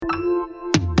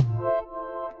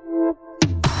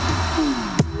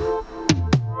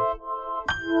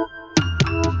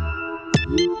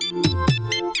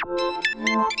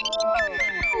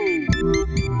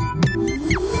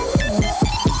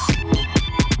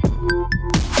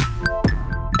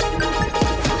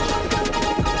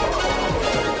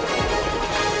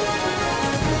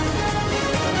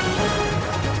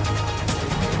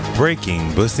Breaking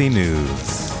Bussy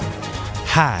News.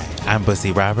 Hi, I'm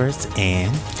Bussy Roberts,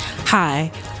 and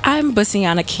Hi, I'm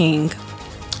Bussiana King.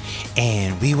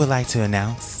 And we would like to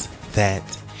announce that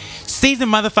season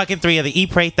motherfucking 3 of the Eat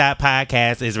Pray Thought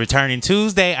podcast is returning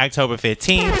Tuesday, October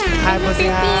 15th. Hi, Bussy.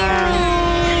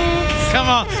 Hi. Come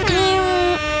on.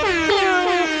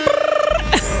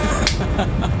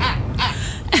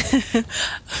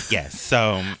 Yes,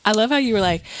 so I love how you were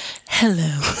like,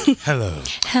 hello. hello.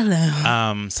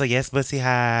 So yes, Bussy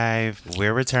Hive,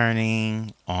 we're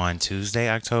returning on Tuesday,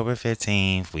 October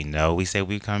 15th. We know we said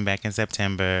we'd come back in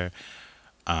September.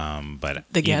 But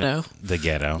The ghetto. The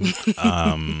ghetto.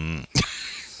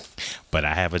 But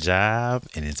I have a job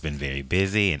and it's been very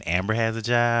busy, and Amber has a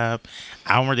job.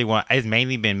 I don't really want, it's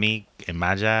mainly been me and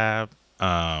my job.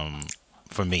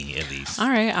 For me at least. All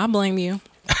right, I'll blame you.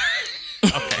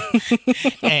 Okay.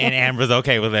 And Amber's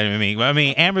okay with letting me. I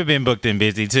mean, Amber been booked and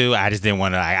busy too. I just didn't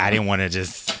want to. I didn't want to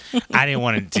just,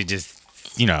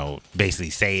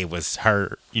 basically say it was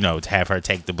her. To have her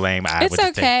take the blame. It's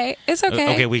okay. It's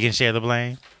okay. Okay, we can share the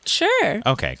blame. Sure.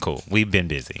 Okay, cool. We've been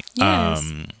busy. Yes.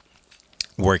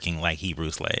 Working like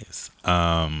Hebrew slaves.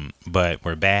 But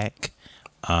we're back.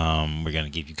 We're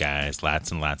gonna give you guys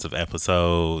lots and lots of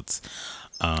episodes.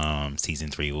 Season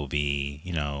 3 will be,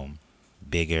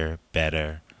 bigger,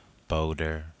 better,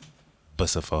 bolder,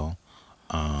 bussiful.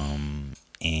 And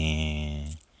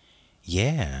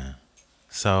yeah.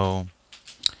 So,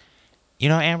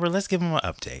 Amber, let's give them an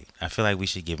update. I feel like we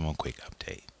should give them a quick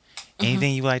update.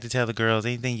 Anything you would like to tell the girls?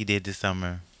 Anything you did this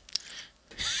summer?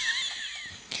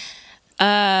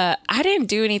 I didn't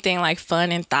do anything like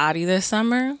fun and thotty this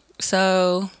summer.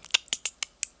 So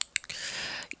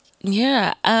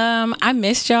yeah, I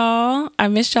missed y'all. I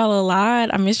missed y'all a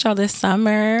lot. I missed y'all this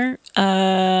summer.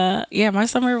 Yeah, my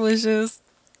summer was just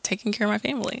taking care of my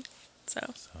family. So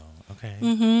okay.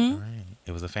 All right.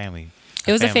 It was a family.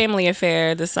 It was a family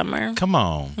affair this summer. Come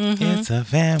on. It's a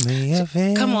family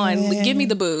affair. Come on, give me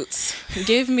the boots.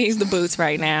 Give me the boots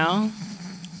right now.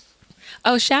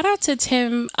 Oh, shout out to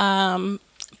Tim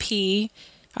P,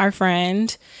 our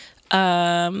friend.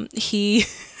 He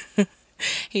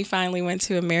he finally went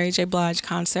to a Mary J. Blige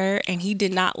concert, and he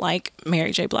did not like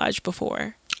Mary J. Blige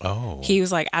before. Oh. He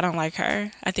was like, I don't like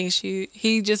her. I think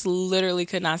he just literally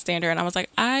could not stand her. And I was like,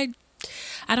 I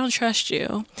don't trust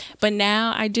you. But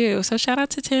now I do. So shout out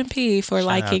to Tim P for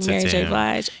liking Mary J.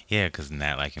 Blige. Yeah, because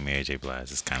not liking Mary J.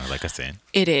 Blige is kind of like a sin.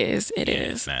 It is. It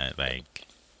is. It's not like...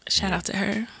 Shout out to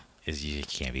her. You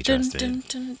can't be trusted.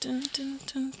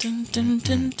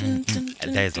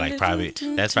 That's probably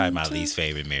my least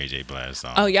favorite Mary J. Blige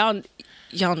song. Oh, y'all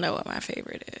know what my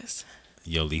favorite is.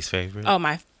 Your least favorite? Oh,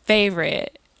 my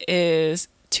favorite is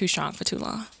Too Strong for Too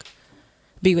Long.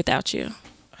 Be Without You.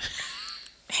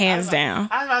 Hands down.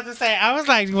 I was about to say, I was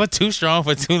like, what, Too Strong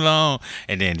for Too Long?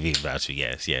 And then Be Without You,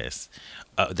 yes.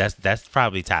 That's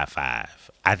probably top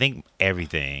 5. I think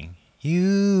Everything.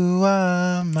 You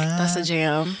are mine. That's a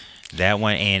jam. That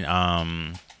one,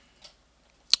 and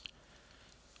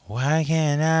why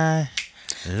can't I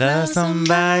love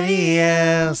somebody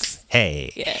else?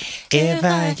 Hey, yeah. If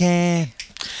I can't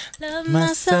love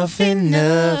myself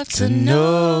enough to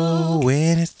know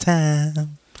when it's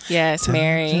time. Yes,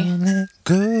 Mary. Let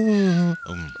go.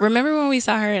 Remember when we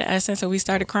saw her in Essence and we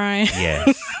started crying?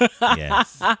 Yes.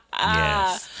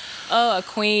 Oh, a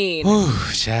queen. Ooh,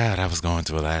 child, I was going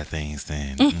through a lot of things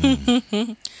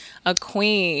then. A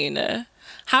queen.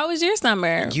 How was your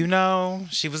summer?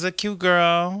 She was a cute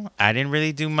girl. I didn't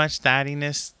really do much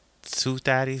thottiness, too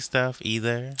thotty stuff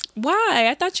either. Why?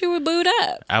 I thought you were booed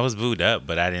up. I was booed up,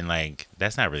 but I didn't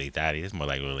that's not really thotty. It's more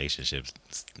like relationships.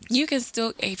 You can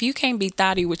still, if you can't be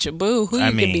thotty with your boo, who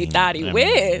can be thotty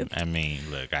with?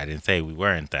 Look, I didn't say we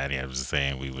weren't thotty. I was just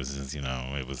saying we was just,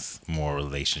 it was more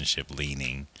relationship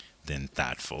leaning than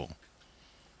thoughtful.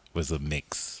 It was a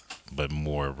mix, but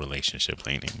more relationship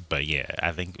leaning. But yeah,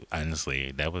 I think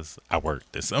honestly I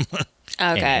worked this summer.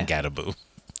 Okay. and got a boo.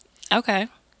 Okay.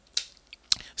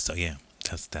 So yeah,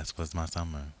 that's was my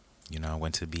summer. I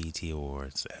went to BET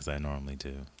Awards as I normally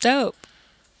do. Dope.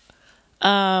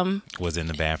 Was in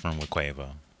the bathroom with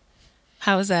Quavo.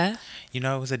 How was that? It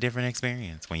was a different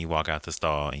experience when you walk out the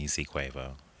stall and you see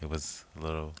Quavo. It was a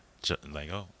little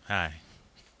like, oh, hi.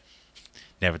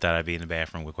 Never thought I'd be in the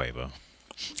bathroom with Quavo.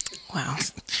 Wow.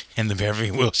 In the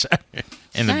Beverly Wilshire.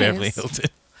 In the Beverly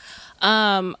Hilton.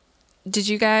 Did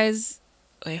you guys...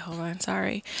 Wait, hold on.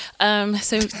 Sorry.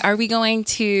 So are we going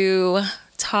to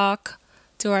talk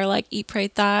do our like eat, pray,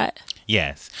 thought.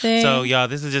 Yes. Thing. So, y'all,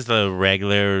 this is just a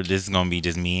regular, this is going to be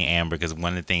just me and Amber, because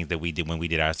one of the things that we did when we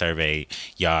did our survey,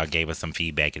 y'all gave us some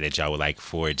feedback that y'all would like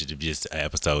for it to just an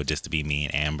episode just to be me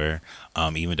and Amber.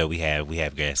 Even though we have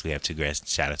guests, we have 2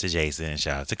 guests. Shout out to Jason and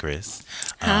shout out to Chris.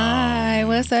 Hi,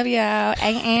 what's up, y'all?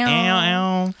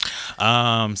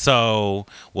 So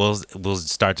we'll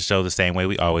start the show the same way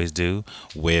we always do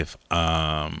with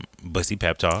Bussy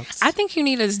Pep Talks. I think you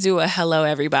need to do a hello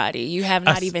everybody. You have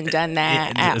not even done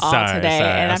that at all today,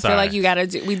 and I feel like you gotta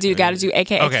do. We do gotta do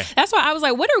AKA. Okay. That's why I was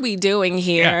like, what are we doing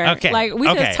here? Yeah, okay. Like we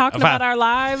Okay. just talking about our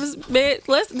lives, bitch.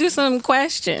 Let's do some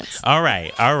questions. All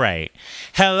right.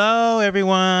 Hello,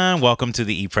 everyone. Welcome to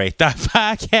the Eat, Pray, Thought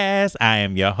podcast. I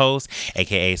am your host,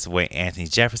 aka Savoy Anthony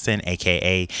Jefferson,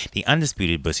 aka the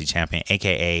undisputed Bussy champion,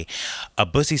 aka a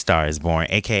Bussy star is born,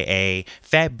 aka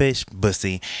Fat Bitch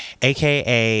Bussy,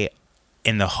 aka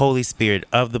in the Holy Spirit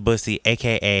of the Bussy,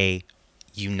 aka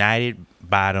United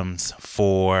Bottoms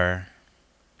for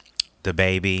the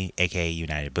baby, aka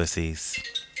United Bussies.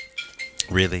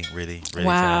 Really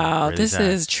Wow, really this sad.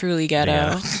 is truly ghetto.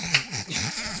 Yeah.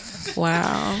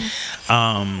 Wow.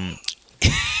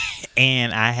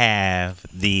 And I have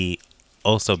the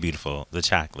oh so beautiful, the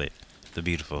chocolate, the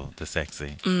beautiful, the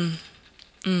sexy,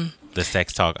 the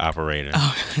sex talk operator.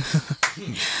 Oh.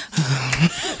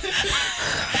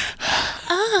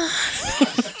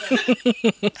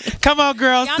 Come on,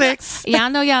 girl, six. Y'all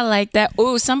know y'all like that.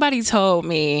 Ooh, somebody told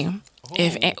me.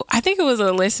 I think it was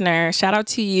a listener, shout out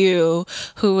to you,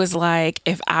 who was like,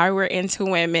 if I were into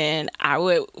women, I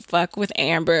would fuck with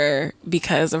Amber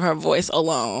because of her voice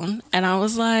alone. And I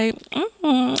was like,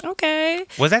 okay.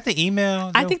 Was that the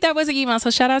email? I think that was an email.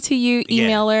 So shout out to you,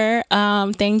 emailer.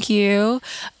 Thank you.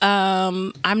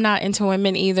 I'm not into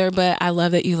women either, but I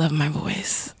love that you love my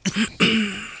voice.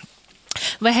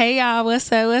 But hey, y'all,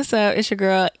 what's up? It's your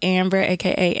girl, Amber,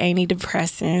 a.k.a.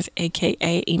 Antidepressants,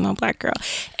 a.k.a. Emo Black Girl,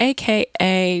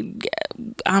 a.k.a.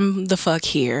 I'm the fuck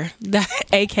here,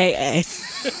 a.k.a.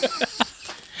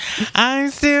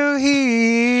 I'm still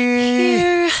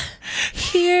here.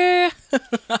 Here.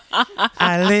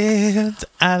 I lived,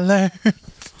 I learned.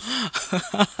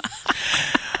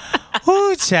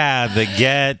 Ooh, child, the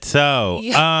ghetto.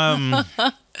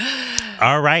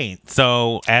 All right.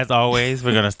 So, as always,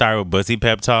 we're going to start with Bussy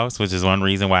Pep Talks, which is one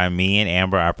reason why me and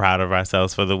Amber are proud of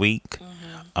ourselves for the week.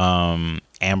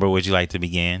 Amber, would you like to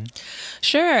begin?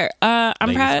 Sure.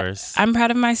 I'm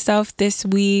proud of myself this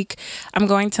week. I'm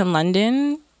going to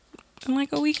London in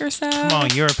like a week or so. Come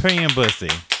on, European Bussy.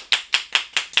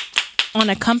 On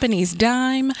a company's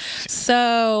dime.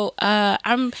 So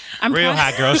I'm real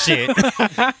hot girl shit.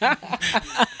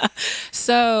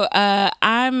 So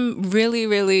I'm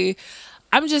really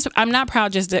I'm not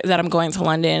proud just that I'm going to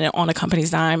London on a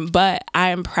company's dime, but I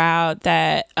am proud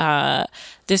that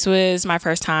this was my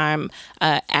first time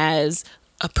as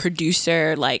a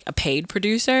producer, like a paid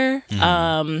producer,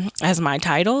 as my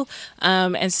title.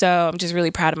 And so I'm just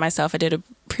really proud of myself. I did a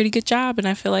pretty good job and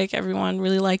I feel like everyone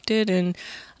really liked it. And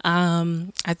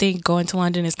I think going to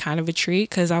London is kind of a treat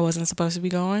because I wasn't supposed to be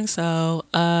going. So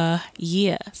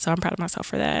yeah, so I'm proud of myself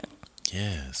for that.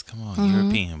 Yes, come on,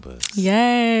 European bus.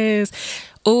 Yes.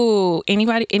 Ooh,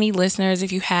 any listeners,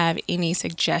 if you have any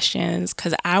suggestions,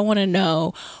 because I want to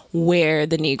know where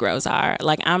the Negroes are.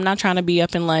 Like, I'm not trying to be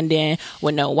up in London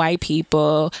with no white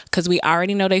people because we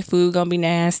already know their food gonna be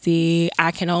nasty.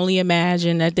 I can only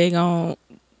imagine that they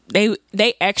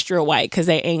extra white because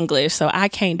they English, so I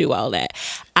can't do all that.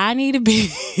 I need to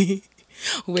be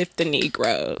with the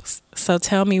Negroes. So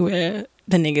tell me where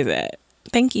the niggas at.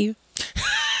 Thank you.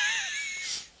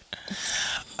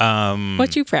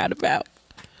 What you proud about?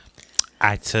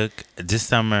 I took this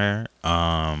summer.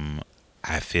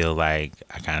 I feel like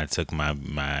I kind of took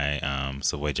my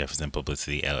Savoy Jefferson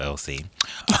Publicity LLC.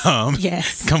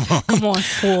 Yes. Come on,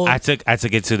 full. I took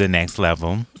it to the next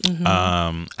level.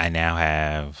 I now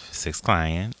have 6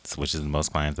 clients, which is the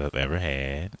most clients I've ever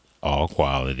had, all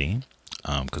quality.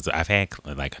 Because I've had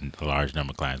like a large number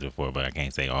of clients before, but I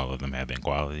can't say all of them have been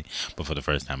quality. But for the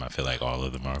first time, I feel like all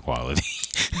of them are quality.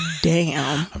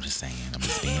 Damn. I'm just saying. I'm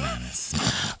just being honest.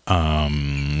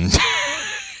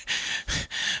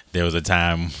 There was a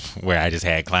time where I just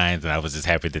had clients and I was just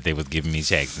happy that they was giving me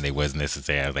checks and they wasn't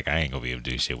necessary. I was like, I ain't gonna be able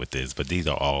to do shit with this. But these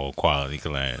are all quality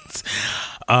clients.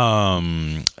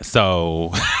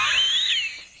 So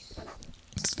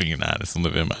just being honest and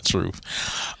living my truth.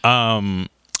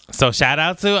 So shout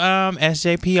out to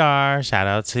SJPR. Shout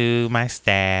out to my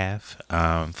staff,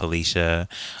 Felicia,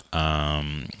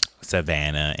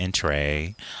 Savannah, and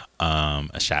Trey.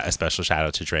 A special shout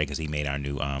out to Trey because he made our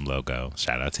new logo.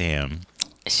 Shout out to him.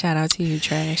 Shout out to you,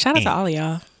 Trey. Shout out to all of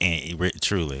y'all. And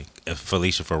truly,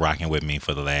 Felicia for rocking with me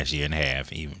for the last year and a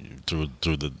half, even through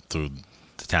the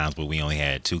times where we only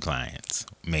had 2 clients,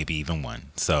 maybe even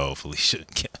 1. So Felicia,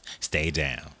 stay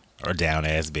down or down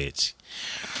ass bitch.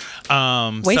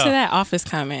 Wait till that office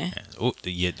coming.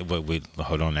 Yeah, wait,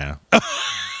 hold on now.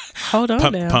 Hold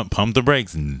on now. Pump the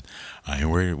brakes, and I ain't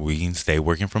worried. We can stay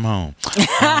working from home. We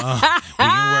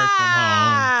can work from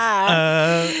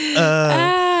home.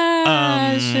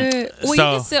 Shit. Well, you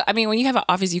can still. I mean, when you have an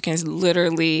office, you can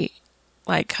literally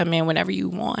like come in whenever you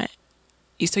want.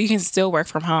 So you can still work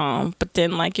from home. But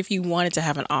then, like, if you wanted to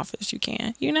have an office, you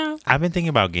can. You know. I've been thinking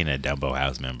about getting a Dumbo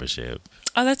House membership.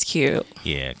 Oh, that's cute.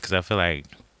 Yeah, because I feel like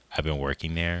I've been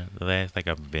working there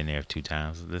I've been there 2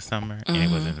 times this summer, and it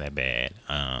wasn't that bad.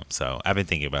 So I've been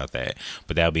thinking about that,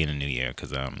 but that'll be in the new year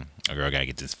because a girl gotta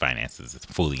get this finances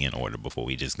fully in order before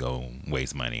we just go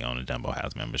waste money on a Dumbo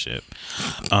House membership,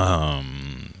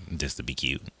 just to be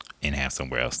cute and have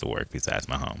somewhere else to work besides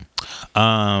my home.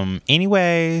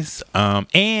 Anyways,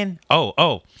 and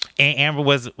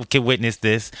Amber can witness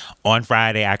this. On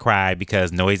Friday, I cried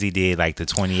because Noisy did like the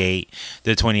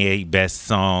 28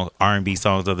 best R&B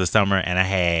songs of the summer, and I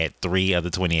had 3 of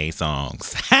the 28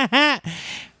 songs.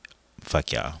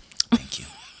 Fuck y'all. Thank you.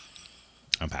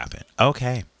 I'm popping.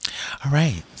 Okay. All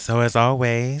right. So as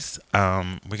always,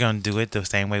 we're gonna do it the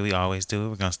same way we always do it.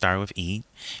 We're gonna start with eat.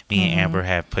 Me and Amber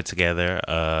have put together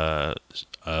a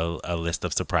list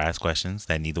of surprise questions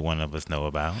that neither one of us know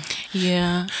about.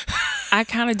 Yeah. I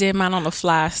kind of did mine on the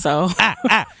fly, so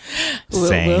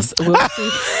Same.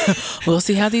 We'll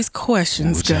see how these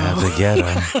questions go.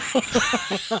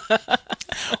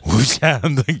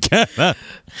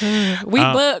 We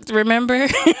booked, remember?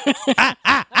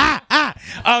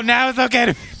 Oh, now it's okay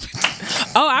to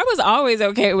Oh, I was always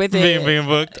okay with it. being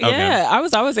booked. Okay. Yeah, I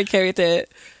was always okay with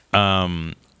it.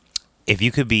 If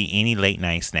you could be any late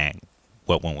night snack,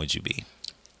 what one would you be?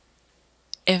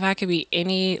 If I could be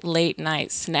any late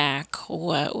night snack,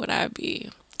 what would I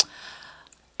be?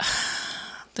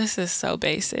 This is so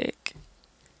basic.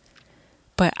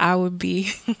 But I would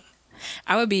be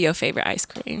your favorite ice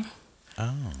cream.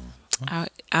 Oh.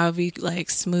 I would be like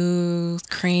smooth,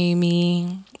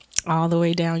 creamy, all the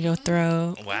way down your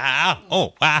throat. Wow.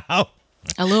 Oh, wow.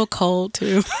 A little cold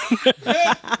too.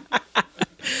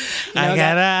 I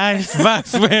got an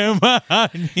icebox with my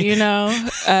honey. You know,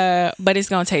 but it's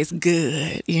gonna taste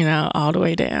good. You know, all the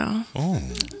way down. Oh,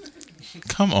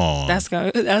 come on.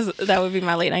 That would be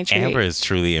my late night treat. Amber has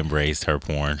truly embraced her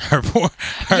porn.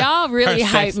 Y'all really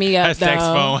hype me up, though. Sex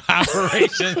phone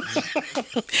operation.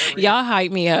 Y'all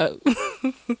hype me up.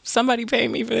 Somebody pay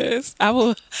me for this. I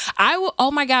will. Oh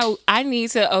my God, I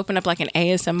need to open up like an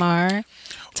ASMR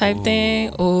type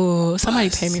thing. Oh,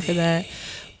 somebody pay me for that.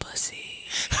 Pussy.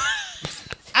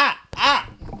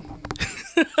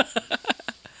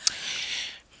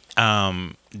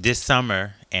 This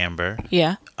summer, Amber.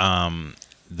 Yeah.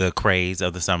 The craze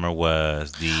of the summer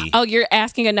was the. Oh, you're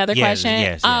asking another question?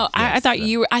 Yes. I thought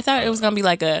I thought it was gonna be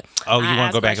like a. Oh, you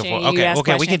want to go back and forth?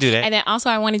 Okay, we can do that. And then also,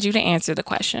 I wanted you to answer the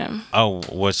question. Oh,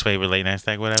 what's favorite late night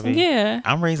snack would I be? Yeah.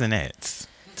 I'm Raisinets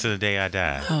to the day I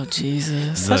die. Oh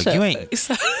Jesus! Look, you ain't.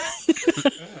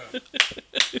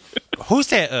 Who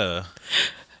said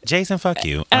Jason, fuck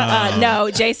you. No,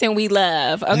 Jason, we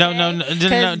love. Okay? No.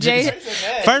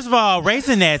 First of all,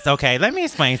 Raisinets, okay, let me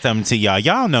explain something to y'all.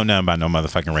 Y'all know nothing about no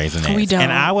motherfucking Raisinets. We don't.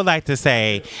 And I would like to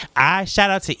say, I shout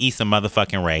out to Issa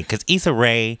motherfucking Rae, because Issa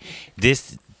Rae,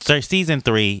 season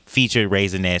 3 featured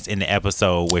Raisinets in the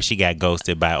episode where she got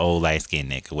ghosted by old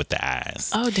light-skinned nigga with the eyes.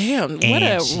 Oh, damn. What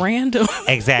a random.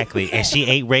 Exactly. And she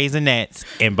ate Raisinets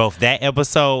in both that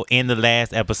episode and the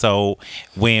last episode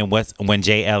when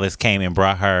Jay Ellis came and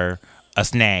brought her a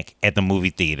snack at the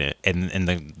movie theater, and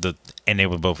they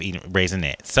were both eating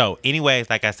Raisinets. So anyways,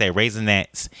 like I said,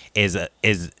 Raisinets is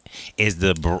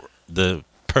the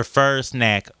preferred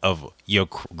snack of your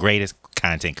greatest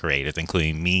content creators,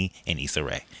 including me and Issa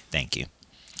Rae. Thank you.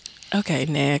 Okay,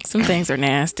 next. Some things are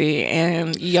nasty,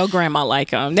 and your grandma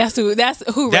like them. That's who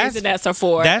Raisinets are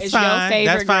for. That's it's fine. Your favorite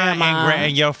that's fine. grandma.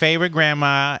 And your favorite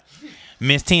grandma,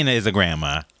 Miss Tina, is a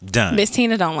grandma. Done. Miss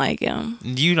Tina don't like them.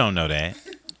 You don't know that.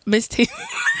 Miss Tina.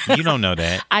 You don't know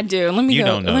that. I do. Let me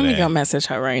go message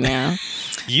her right now.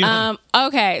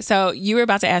 Okay, so you were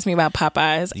about to ask me about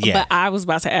Popeyes, but I was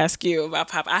about to ask you about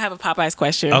Popeyes. I have a Popeyes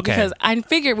question because I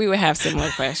figured we would have similar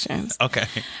questions. Okay.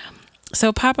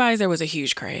 So Popeyes, there was a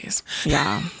huge craze,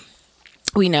 y'all.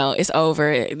 We know it's over.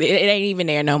 It ain't even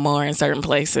there no more in certain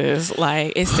places.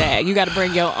 Like, it's sad. You got to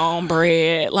bring your own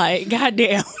bread. Like,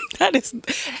 goddamn. That is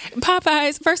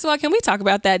Popeyes. First of all, can we talk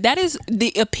about that? That is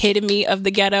the epitome of the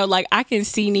ghetto. Like, I can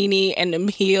see Nene and them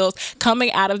heels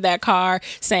coming out of that car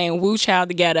saying "Woo Child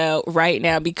the Ghetto" right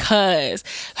now, because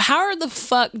how the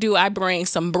fuck do I bring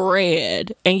some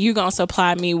bread and you gonna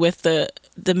supply me with the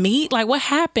meat? Like, what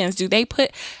happens? Do they put,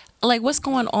 like, what's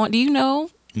going on? Do you know?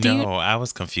 No, I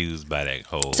was confused by that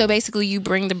whole. So basically, you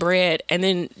bring the bread, and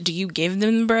then do you give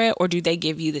them the bread, or do they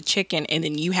give you the chicken, and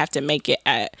then you have to make it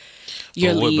at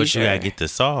your leisure? But you gotta get the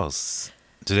sauce.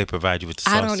 Do they provide you with the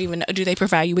sauce? I don't even know. Do they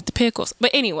provide you with the pickles? But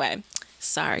anyway,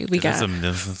 sorry, we got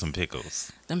some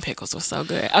pickles. Them pickles were so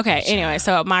good. Okay, anyway,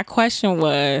 so my question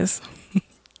was,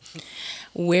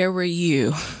 where were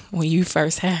you when you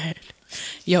first had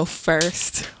your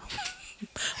first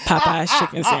Popeye's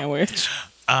chicken sandwich?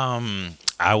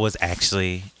 I was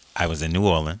in New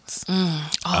Orleans.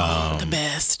 The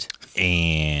best.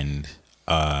 And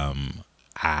me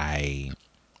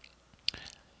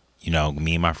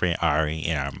and my friend Ari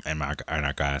and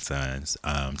our godsons,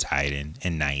 Titan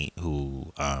and Knight,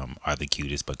 who are the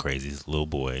cutest but craziest little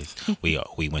boys. We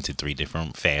went to 3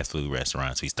 different fast food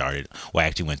restaurants.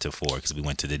 Actually went to 4 because we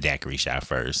went to the daiquiri shop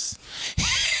first.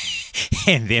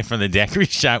 And then from the daiquiri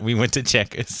shop, we went to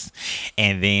Checkers.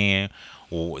 And then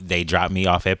they dropped me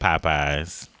off at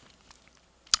Popeyes.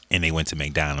 And they went to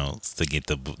McDonald's to get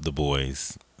the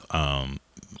boys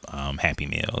Happy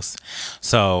Meals.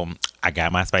 So I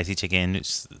got my spicy chicken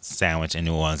sandwich in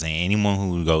New Orleans. And anyone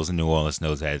who goes to New Orleans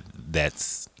knows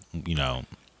that's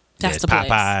there's the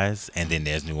Popeyes, and then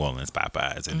there's New Orleans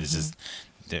Popeyes. And it's just,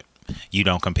 you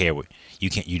don't compare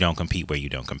you don't compete where you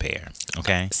don't compare.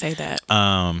 Okay? Say that.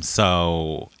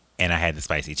 So, and I had the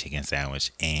spicy chicken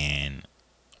sandwich, and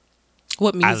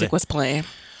what music was playing?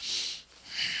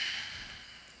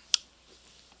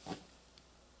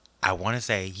 I want to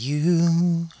say,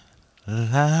 "You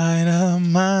light up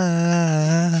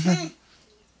my,"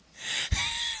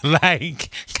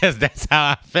 like, because that's how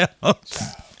I felt.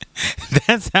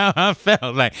 That's how I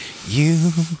felt. Like,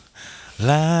 you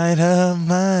light up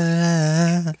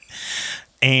my,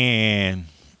 and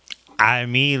I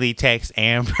immediately text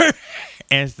Amber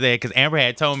and said, because Amber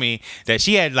had told me that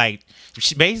she had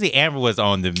basically Amber was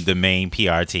on the main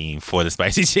PR team for the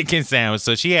spicy chicken sandwich,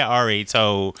 so she had already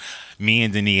told me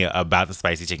and Dania about the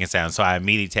spicy chicken sandwich. So I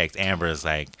immediately text Amber, it's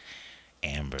like,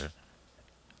 Amber,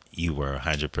 you were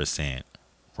 100%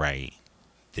 right.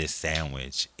 This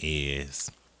sandwich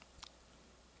is,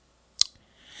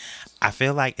 I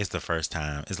feel like it's the first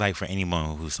time. It's like for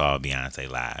anyone who saw Beyonce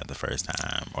live the first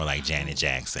time, or like Janet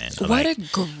Jackson. What a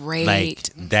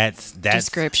great that's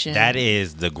description. That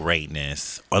is the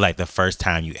greatness, or like the first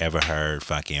time you ever heard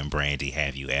fucking Brandy.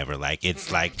 Have you ever? Like,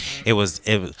 it's like it was.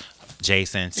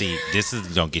 Jason, see, this is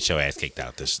gonna get your ass kicked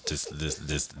out this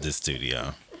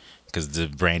studio. Because the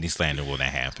Brandy slander will not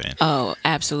happen. Oh,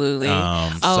 absolutely.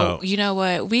 You know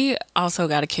what? We also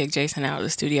got to kick Jason out of the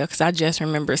studio, because I just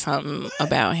remember something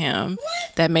about him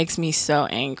that makes me so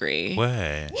angry.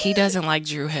 What? He doesn't like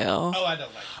Drew Hill. Oh, I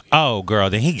don't like you. Oh, girl,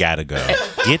 then he gotta go.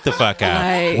 Get the fuck out.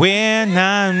 Like, we're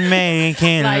not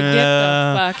making like, get the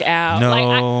love. fuck out.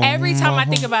 No. Like, every time I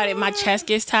think about it, my chest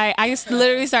gets tight. I just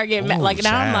literally start getting mad. Like,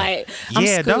 now I'm like, I'm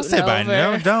don't sit by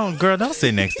over. don't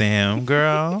sit next to him,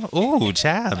 girl. Ooh,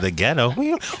 child, the ghetto.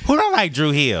 Who don't like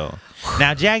Drew Hill?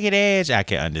 Now, Jagged Edge, I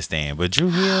can understand, but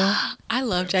Drew Hill, I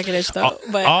love Jagged Edge though.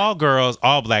 But all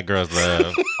black girls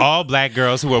love. All black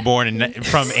girls who were born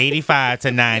from 85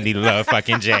 to 90 love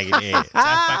fucking Jagged Edge.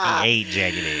 I fucking hate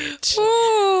Jagged Edge.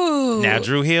 ooh, Now,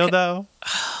 Drew Hill, though,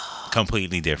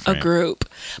 completely different. a group.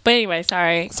 But anyway,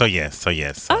 sorry. So yes.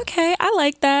 Okay, I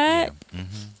like that. Yeah.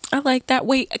 Mm-hmm. I like that.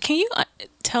 Wait, can you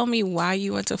tell me why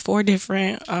you went to 4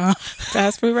 different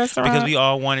fast food restaurants? Because we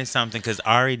all wanted something. Because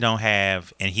Ari don't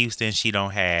have, in Houston, she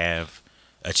don't have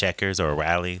a Checkers or a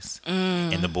Rally's.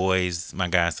 And the boys, my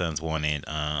godsons, wanted,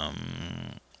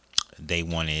 they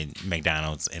wanted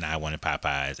McDonald's, and I wanted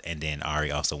Popeyes. And then Ari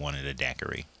also wanted a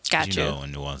daiquiri. Gotcha. You know,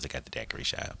 in New Orleans, they got the daiquiri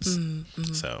shops.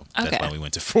 Mm-hmm. So that's Okay. why we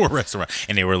went to 4 restaurants.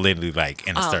 And they were literally like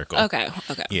in a circle. Okay.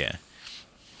 Yeah.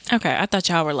 Okay, I thought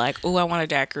y'all were like, ooh, I want a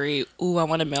daiquiri. Ooh, I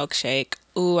want a milkshake.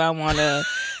 Ooh, I want to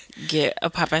get a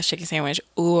Popeye's chicken sandwich.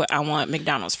 Ooh, I want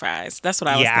McDonald's fries. That's what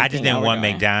I was thinking. Yeah, I just didn't y'all were want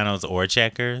doing. McDonald's or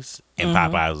Checkers, and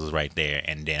Popeyes was right there.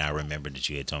 And then I remembered that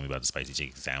you had told me about the spicy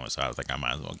chicken sandwich, so I was like, I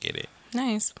might as well get it.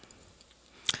 Nice.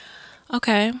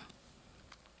 Okay.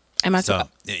 Am I So,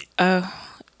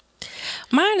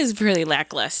 Mine is really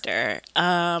lackluster.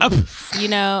 You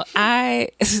know, I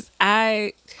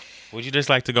would you just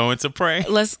like to go into pray?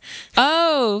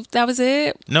 that was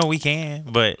it. No, we can,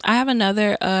 but I have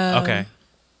another. okay.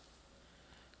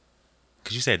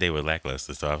 Because you said they were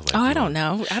lackluster, so I was like, Oh, I don't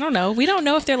know. I don't know. We don't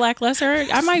know if they're lackluster.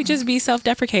 I might just be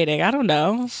self-deprecating. I don't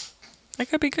know. That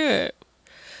could be good.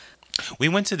 We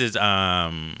went to this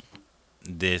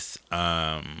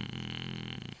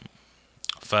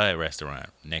pho restaurant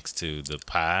next to the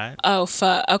pod. Oh,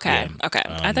 pho. Okay. Yeah. Okay.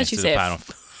 I thought Next you to the said pod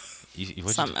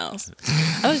something else. I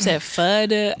thought you said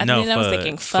FUD. I was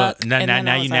thinking fuck. No, and then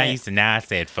I was like, now I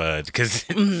said FUD because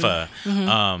pho.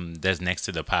 That's next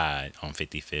to the pod on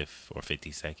 55th or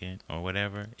 52nd or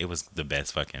whatever. It was the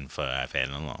best fucking pho I've had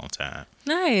in a long time.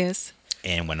 nice.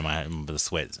 And when the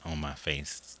sweat on my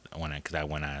face when I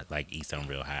like eat something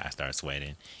real hot, I start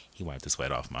sweating. He wiped the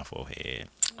sweat off my forehead.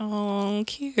 Oh,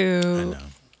 cute. I know.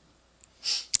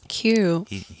 Cute.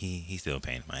 He still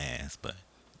painted my ass, but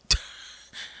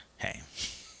hey,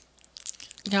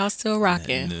 Y'all still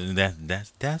rocking.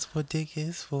 that's what dick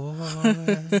is for.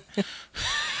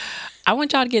 I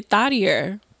want y'all to get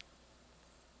thottier.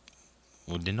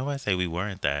 Well, didn't nobody say we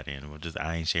weren't that in?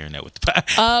 I ain't sharing that with the pod.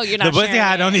 Oh, you're not the pussy sharing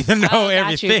I it. don't even know Oh,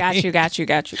 everything. Got you.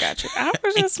 I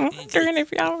was just wondering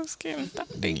if y'all was getting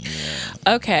thotty.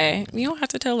 Yeah. Okay. You don't have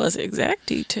to tell us exact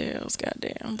details,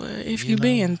 goddamn. But if you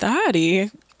being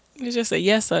thotty, it's just a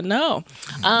yes or no.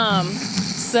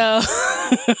 So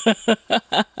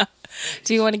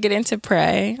do you want to get into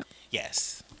pray?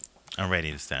 Yes, I'm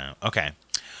ready this time. Okay.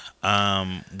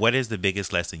 What is the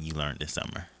biggest lesson you learned this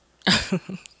summer?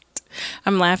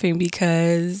 I'm laughing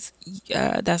because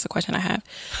that's the question I have.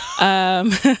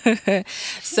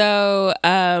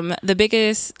 The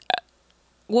biggest,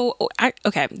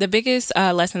 the biggest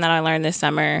lesson that I learned this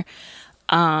summer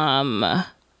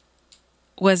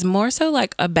was more so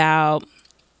like about,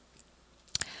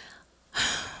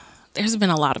 there's been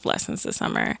a lot of lessons this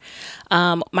summer.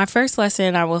 My first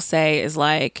lesson I will say is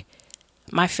like,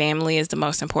 my family is the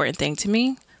most important thing to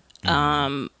me.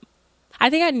 I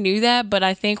think I knew that, but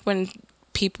I think when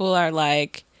people are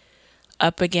like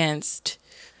up against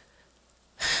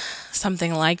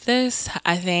something like this,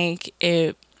 I think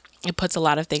it puts a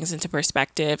lot of things into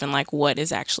perspective and like what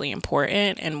is actually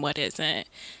important and what isn't.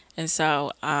 And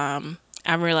so I'm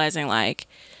realizing like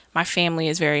my family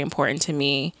is very important to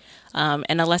me.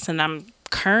 And a lesson I'm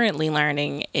currently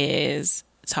learning is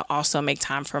to also make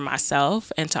time for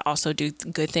myself and to also do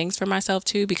good things for myself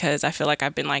too, because I feel like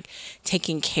I've been like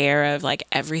taking care of like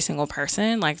every single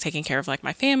person, like taking care of like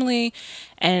my family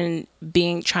and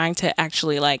trying to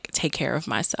actually like take care of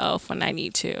myself when I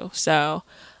need to. So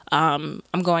I'm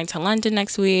going to London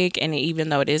next week, and even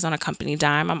though it is on a company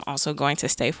dime, I'm also going to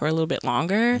stay for a little bit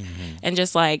longer and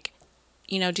just like,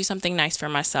 you know, do something nice for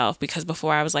myself, because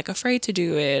before I was like afraid to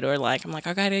do it, or like I'm like,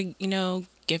 I gotta, you know,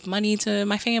 give money to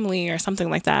my family or something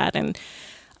like that. And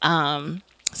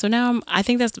so now I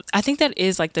think that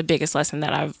is like the biggest lesson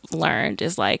that I've learned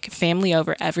is like family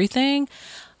over everything,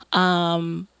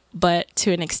 but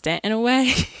to an extent in a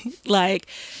way. Like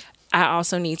I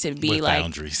also need to be with like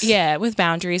boundaries. Yeah, with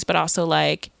boundaries, but also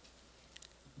like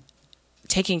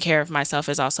taking care of myself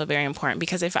is also very important,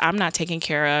 because if I'm not taken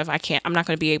care of, I'm not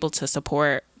going to be able to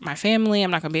support my family.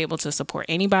 I'm not going to be able to support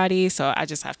anybody. So I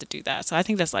just have to do that. So I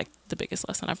think that's like the biggest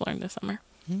lesson I've learned this summer.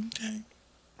 Okay.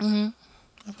 I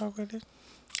fuck with it.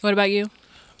 What about you?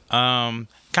 Kind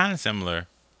of similar.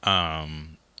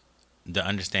 The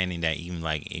understanding that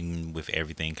even with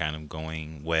everything kind of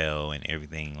going well and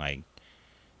everything like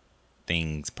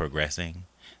things progressing,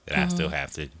 that I still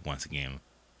have to once again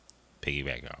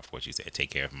piggyback off what you said, take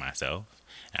care of myself.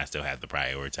 And I still have to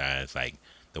prioritize like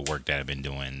the work that I've been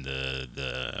doing,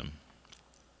 the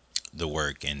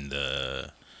work and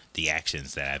the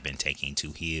actions that I've been taking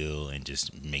to heal and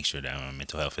just make sure that my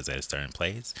mental health is at a certain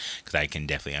place. Because I can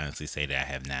definitely honestly say that I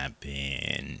have not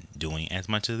been doing as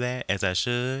much of that as I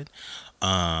should.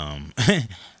 And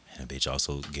a bitch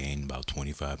also gained about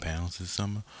 25 pounds this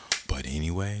summer. But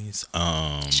anyways,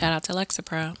 Shout out to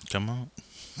Lexapro. come on.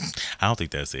 I don't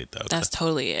think that's it though. That's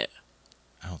totally it.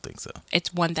 I don't think so. It's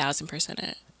 1000%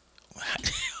 it.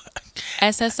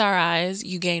 SSRIs,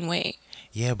 you gain weight.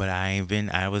 Yeah, but I ain't been.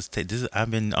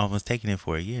 I've been almost taking it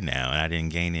for a year now, and I didn't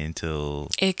gain it until.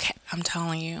 I'm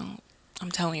telling you.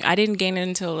 I didn't gain it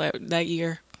until that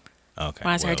year. Okay.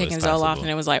 When I started taking it's Zoloft, possible.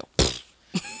 and it was like.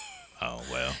 Oh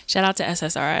well. Shout out to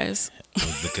SSRIs.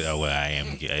 I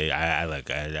am.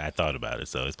 I thought about it,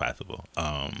 so it's possible.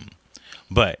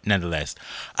 But nonetheless,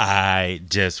 I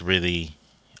just really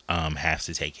have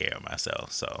to take care of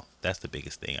myself. So that's the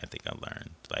biggest thing I think I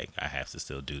learned. Like I have to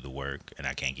still do the work, and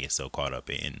I can't get so caught up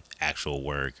in actual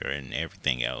work or in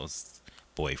everything else,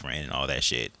 boyfriend and all that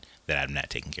shit, that I'm not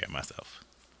taking care of myself.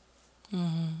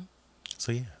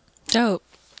 So yeah. Dope.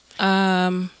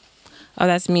 Oh,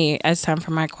 that's me. It's time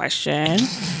for my question.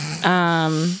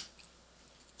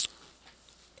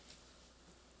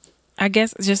 I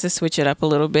guess just to switch it up a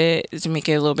little bit, to make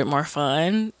it a little bit more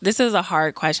fun. This is a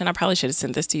hard question. I probably should have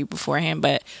sent this to you beforehand,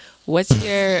 but what's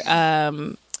your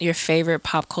favorite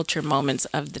pop culture moments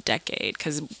of the decade?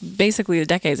 Because basically the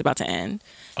decade is about to end.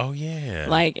 Oh yeah.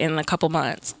 Like in a couple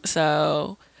months.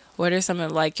 So what are some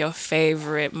of like your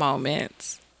favorite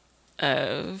moments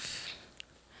of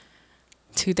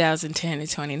 2010 to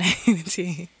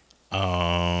 2019?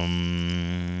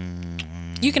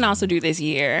 You can also do this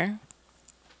year.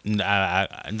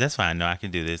 That's fine. No, I can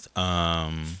do this.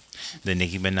 The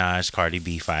Nicki Minaj Cardi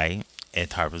B fight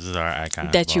at Harper's Bazaar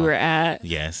Icon That you were at.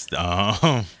 Yes.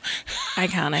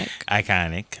 Iconic.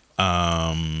 Iconic.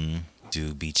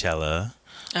 Do Beachella.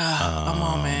 A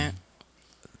moment.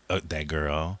 That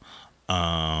girl.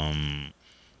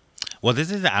 Well, this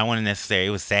is I wasn't necessarily.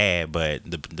 It was sad, but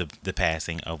the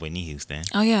passing of Whitney Houston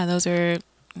Oh yeah, those are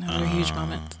huge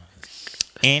moments.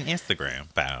 and Instagram.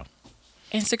 Wow.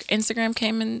 Instagram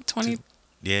came in 20.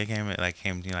 Yeah, it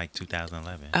came to like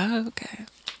 2011. Oh, okay.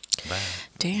 Bye.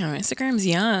 Damn, Instagram's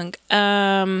young.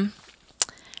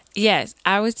 Yes,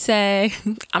 I would say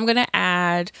I'm gonna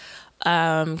add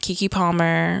Keke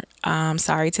Palmer.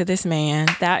 Sorry to This Man.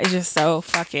 That is just so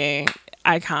fucking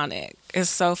iconic. It's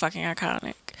so fucking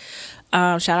iconic.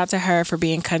 Shout out to her for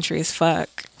being country as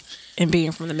fuck and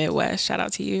being from the Midwest. Shout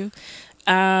out to you.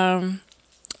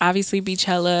 Obviously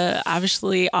Beachella.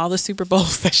 Obviously all the Super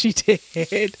Bowls that she did.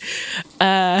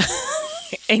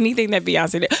 Anything that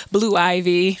Beyonce did. Blue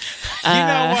Ivy. You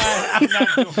know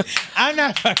what? I'm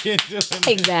not fucking doing it.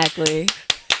 Exactly.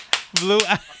 Blue.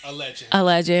 A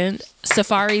legend.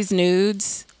 Safari's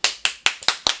Nudes.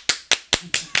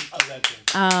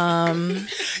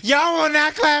 Y'all will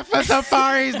not clap for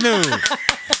Safari's Nude.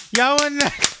 Y'all will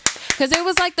not. Because it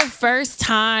was like the first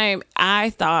time I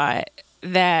thought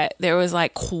that there was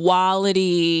like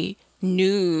quality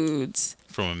nudes.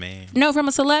 From a man. No, from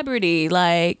a celebrity.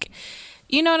 Like,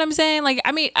 you know what I'm saying? Like,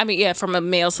 I mean, yeah, from a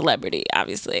male celebrity,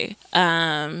 obviously.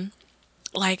 Like,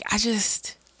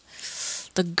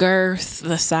 the girth,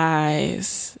 the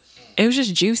size, it was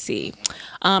just juicy.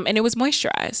 And it was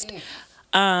moisturized.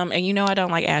 And you know I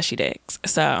don't like ashy dicks,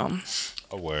 so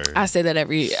A word. I say that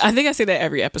every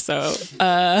episode.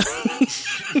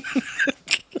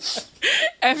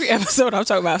 Every episode I'm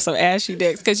talking about some ashy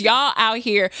dicks because y'all out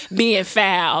here being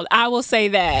fouled. I will say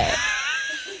that.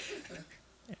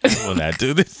 I will not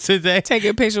do this today. Take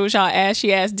a picture with y'all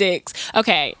ashy ass dicks.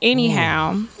 Okay,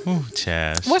 anyhow. Ooh,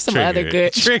 Chaz. What's some other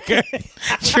good trigger?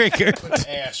 Put an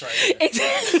ass right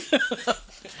there.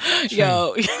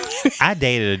 Yo. I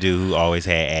dated a dude who always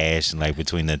had ash like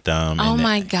between the thumb. Oh and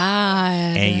my God.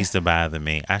 and it used to bother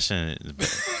me. I shouldn't.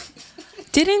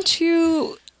 Didn't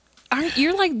you?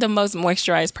 You're like the most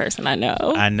moisturized person I know.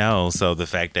 I know. So the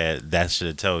fact that should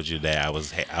have told you that I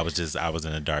was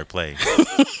in a dark place.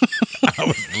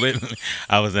 I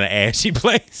was in an ashy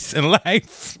place in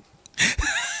life.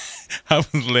 I was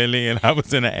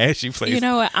in an ashy place. You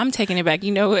know what? I'm taking it back.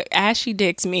 You know what? Ashy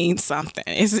dicks means something.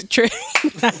 It's a trick.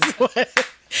 That's what.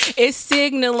 It's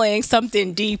signaling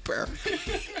something deeper.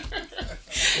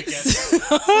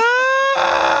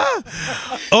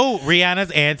 Oh,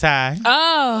 Rihanna's anti.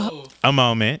 Oh. A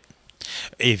moment.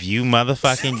 If you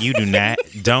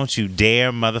don't you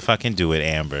dare motherfucking do it,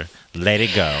 Amber. Let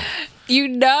it go. You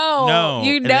know.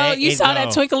 You saw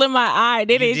that twinkle in my eye,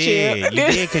 didn't you? You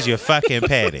did because you're fucking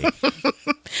petty.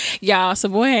 Y'all, so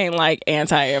boy ain't like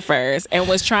anti at first and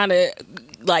was trying to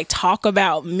like talk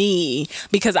about me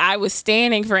because I was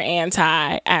standing for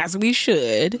anti as we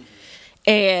should.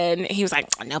 And he was like,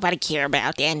 nobody care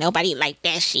about that. Nobody like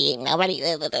that shit. Nobody.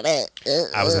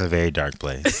 I was in a very dark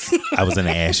place. I was in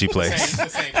an ashy place.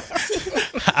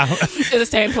 It's the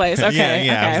same place. Okay.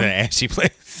 Yeah, okay. I was in an ashy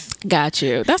place. Got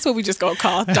you. That's what we just gonna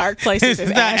call dark places. It's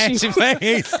Is not ashy. ashy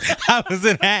place. I was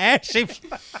in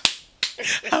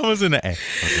an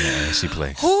ashy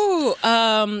place. Ooh,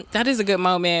 that is a good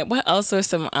moment. What else are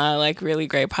some like really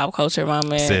great pop culture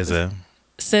moments?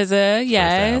 SZA,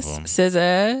 yes. album.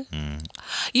 SZA.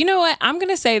 You know what? I'm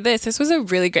gonna say this. This was a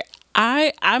really great.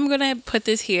 I'm gonna put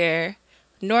this here.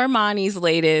 Normani's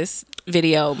latest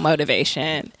video,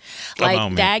 Motivation.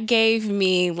 Like that gave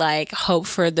me like hope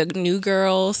for the new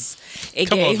girls.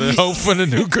 It gave me hope for the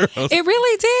new girls. It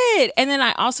really did. And then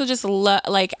I also just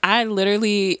like I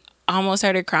literally almost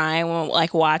started crying when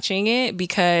like watching it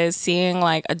because seeing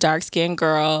like a dark skinned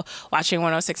girl watching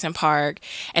 106 in Park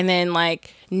and then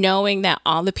like knowing that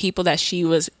all the people that she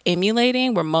was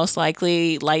emulating were most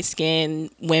likely light-skinned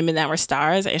women that were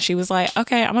stars, and she was like,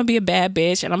 okay, I'm gonna be a bad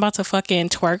bitch and I'm about to fucking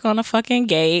twerk on a fucking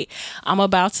gate. I'm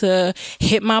about to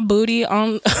hit my booty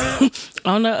on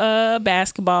on a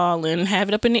basketball and have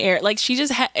it up in the air. Like, she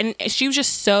just had, and she was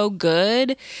just so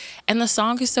good, and the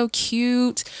song is so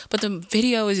cute, but the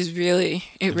video is really,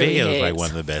 it The really video is hits. like one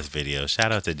of the best videos.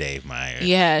 Shout out to Dave Meyer.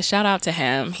 Yeah, shout out to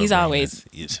him. He's always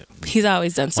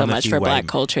done so much for Black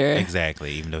culture.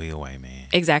 Exactly, even though he's a white man.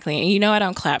 Exactly. And you know I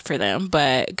don't clap for them,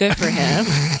 but good for him.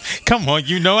 Come on,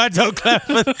 you know I don't clap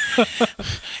for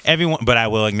everyone, but I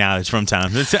will acknowledge from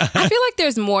time to time. I feel like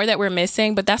there's more that we're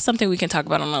missing, but that's something we can talk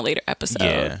about on a later episode.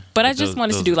 Yeah. But I just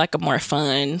wanted to do like a more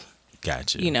fun,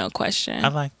 Gotcha. question. I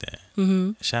like that.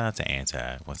 Mm-hmm. Shout out to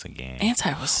Anti once again.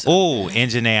 Anti was so Oh,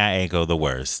 and Janae Aiko, the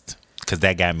worst. Because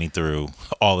that got me through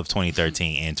all of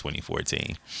 2013 and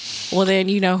 2014. Well, then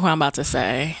you know who I'm about to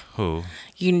say. Who?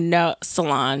 You know,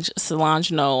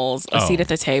 Solange Knowles, a seat at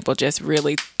the table, just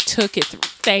really took it.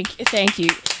 Thank you.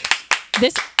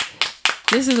 This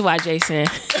is why Jason.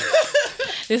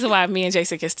 This is why me and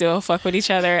Jason can still fuck with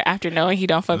each other after knowing he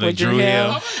don't fuck with Drew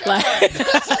Hill. Like,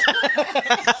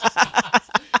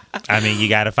 I mean, you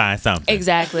gotta find something.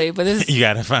 exactly, but this is You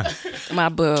gotta find. my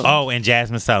boo. Oh, and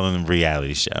Jasmine Sullivan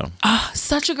reality show.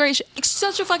 Such a great,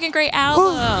 such a fucking great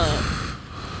album.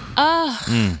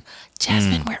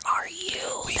 Jasmine, where are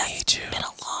you? We need you. It's been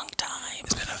a long time.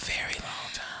 It's been a very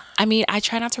long time. I mean, I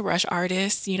try not to rush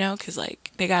artists, because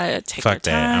like they gotta take Fuck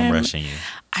their that. time. I'm rushing you.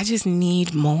 I just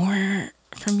need more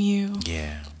from you.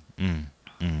 Yeah.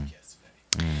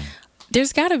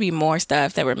 There's got to be more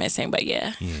stuff that we're missing, but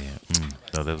yeah, Yeah.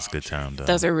 No, that was a good time though.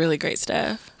 those are really great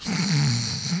stuff.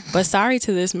 But sorry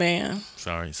to this man.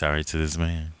 Sorry to this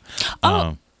man.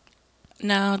 Oh.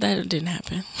 No, that didn't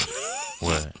happen.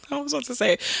 What? I was about to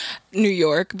say New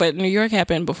York, but New York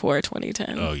happened before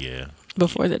 2010. Oh yeah.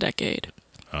 Before the decade.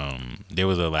 There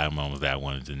was a lot of moments that I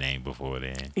wanted to name before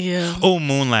then. Yeah. Oh,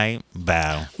 Moonlight.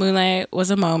 Bow. Moonlight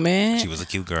was a moment. She was a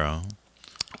cute girl.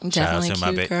 Definitely Shout out to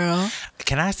my cute girl.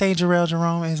 Can I say Jarrell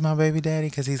Jerome is my baby daddy?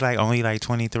 Because he's like only like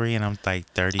 23 and I'm like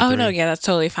 33. Oh, no, yeah, that's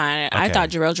totally fine. I Okay. thought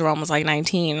Jarrell Jerome was like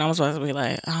 19. And I was supposed to be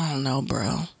like, I don't know,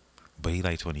 bro. But he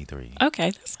like 23.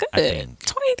 Okay, that's good. I think.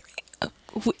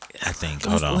 23. I think.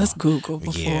 Hold on. Let's Google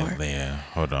before. Yeah.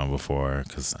 Hold on before,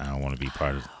 because I don't want to be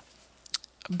part of.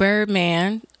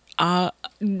 Birdman,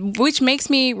 which makes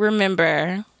me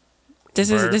remember. This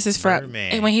is from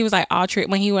Birdman. when he was like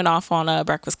when he went off on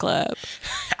Breakfast Club.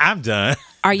 I'm done.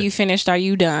 Are you finished? Are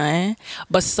you done?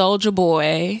 But Soulja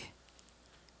Boy,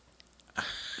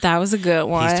 that was a good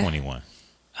one. He's 21.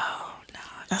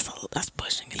 That's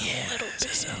pushing it a little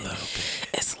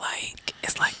bit. It's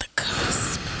like the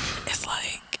cusp. It's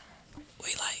like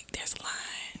there's a line.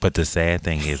 But the sad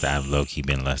thing is, I've low key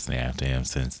been lusting after him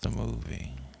since the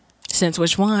movie Since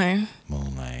which one?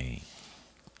 Moonlight.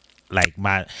 Like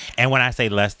and when I say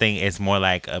lusting, it's more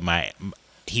like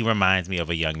he reminds me of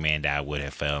a young man that I would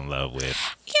have fell in love with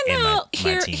in my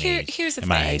teenage, here's the in thing.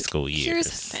 my high school years. Here's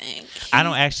the thing. I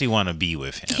don't actually want to be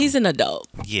with him. He's an adult.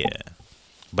 Yeah,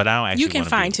 but I don't actually. You can wanna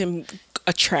find be him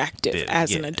attractive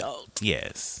as an yeah. adult.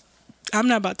 Yes. I'm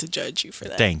not about to judge you for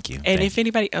that. Thank you. And Thank if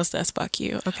anybody else does, fuck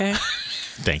you, okay?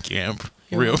 Thank you, Amber.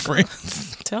 You're Real welcome.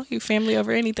 friends. Tell you family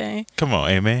over anything. Come on,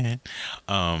 amen.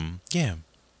 Yeah.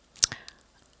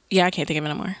 Yeah, I can't think of it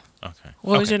no more. Okay.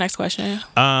 What was your next question?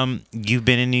 You've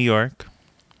been in New York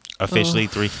officially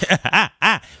 3.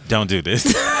 Don't do this.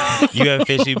 You have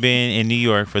officially been in New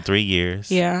York for 3 years.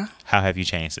 Yeah. How have you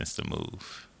changed since the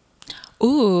move?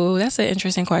 Ooh, that's an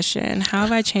interesting question. How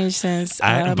have I changed since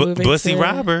moving Bussy to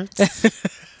Roberts.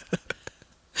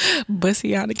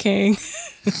 Bussiana King?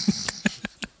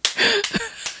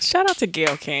 Shout out to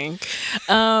Gail King.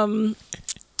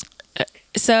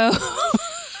 So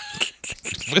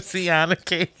Bussiana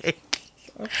King.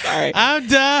 sorry. I'm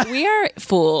done. We are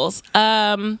fools.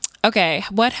 Okay,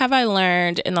 what have I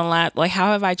learned in the last, like,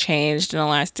 how have I changed in the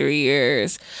last 3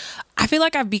 years? I feel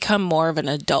like I've become more of an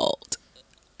adult.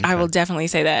 I will definitely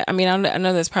say that. I mean, I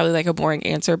know that's probably like a boring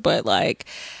answer, but like,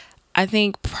 I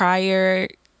think prior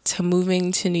to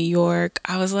moving to New York,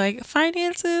 I was like,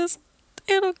 finances,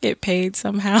 it'll get paid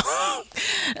somehow.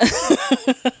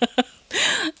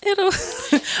 They'll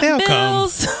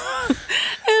bills,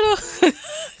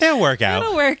 They'll work out.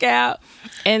 it'll work out.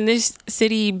 And this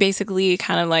city basically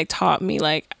kind of like taught me,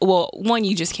 like, well, one,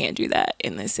 you just can't do that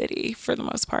in this city for the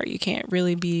most part. You can't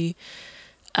really be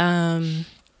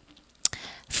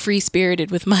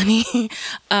free-spirited with money.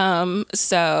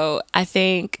 So I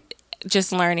think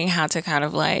just learning how to kind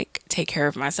of like take care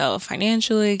of myself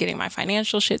financially, getting my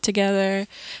financial shit together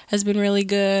has been really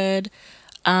good.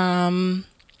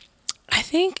 I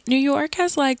think New York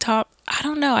has like top. I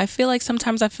don't know. I feel like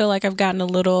sometimes I've gotten a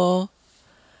little.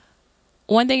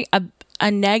 One thing, a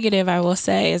negative I will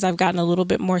say is I've gotten a little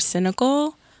bit more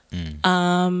cynical.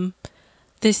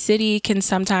 This city can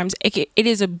sometimes, it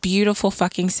is a beautiful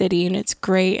fucking city and it's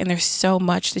great and there's so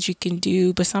much that you can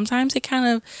do, but sometimes it kind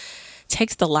of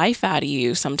takes the life out of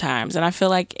you sometimes. And I feel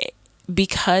like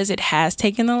because it has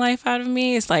taken the life out of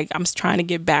me, it's like I'm trying to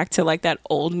get back to like that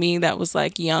old me that was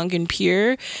like young and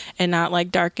pure and not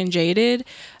like dark and jaded.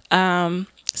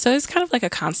 So it's kind of like a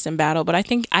constant battle, but I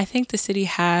think the city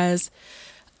has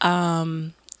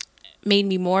made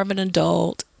me more of an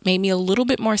adult, made me a little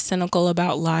bit more cynical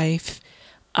about life,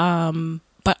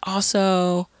 but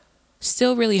also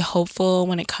still really hopeful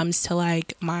when it comes to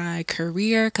like my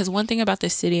career. Because one thing about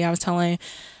this city, I was telling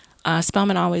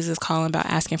Spelman always is calling about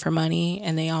asking for money,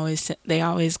 and they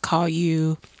always call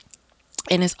you,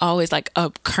 and it's always like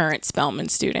a current Spelman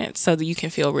student, so that you can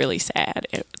feel really sad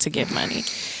to get money.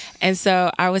 And so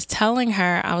I was telling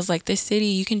her, I was like, this city,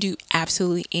 you can do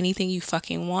absolutely anything you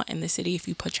fucking want in the city if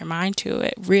you put your mind to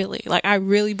it. Really. Like, I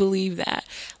really believe that.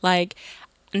 Like,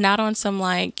 not on some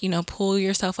like, pull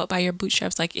yourself up by your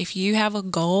bootstraps. Like, if you have a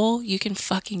goal, you can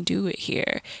fucking do it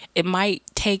here. It might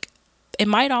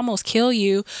almost kill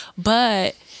you,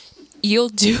 but you'll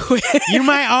do it. You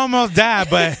might almost die,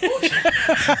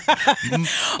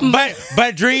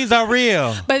 but dreams are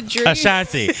real. But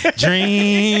Ashanti,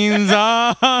 dreams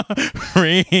are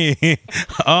real.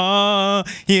 All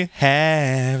you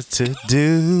have to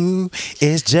do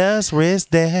is just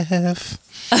risk death.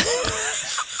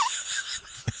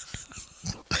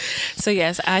 So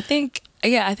yes, I think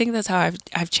that's how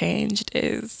I've changed.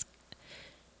 Is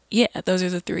those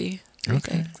are the three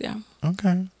things. Yeah.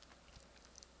 Okay.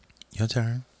 Your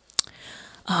turn.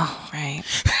 Oh, right.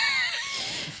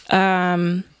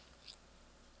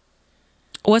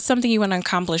 What's something you want to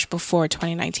accomplish before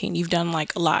 2019? You've done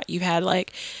like a lot. You've had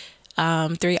like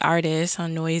 3 artists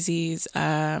on Noisy's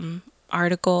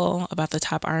article about the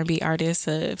top R&B artists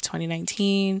of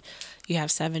 2019. You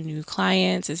have 7 new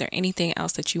clients. Is there anything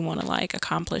else that you want to like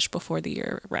accomplish before the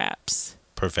year wraps?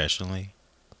 Professionally?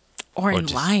 Or in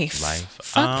life?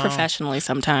 Fuck professionally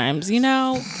sometimes,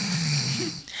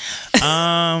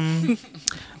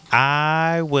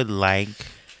 I would like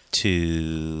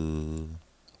to.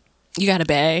 You got a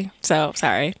bag, so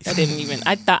sorry. I didn't even.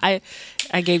 I thought I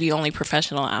gave you only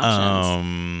professional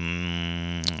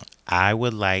options. I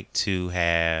would like to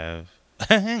have.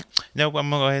 No, I'm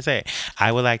gonna go ahead and say it.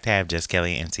 I would like to have Just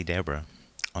Kelly and MC Deborah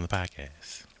on the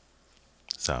podcast.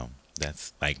 So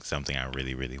that's like something I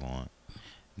really, really want.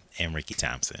 And Ricky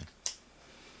Thompson.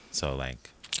 So like.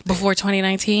 Before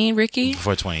 2019, Ricky?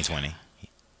 Before 2020.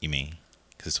 You mean?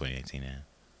 Because it's 2018 now.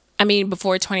 I mean,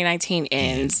 before 2019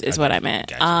 ends is what I meant.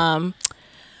 Gotcha.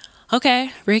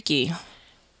 Okay, Ricky.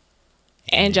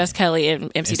 And Just Kelly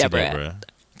and MC Deborah.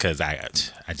 Because I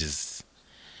just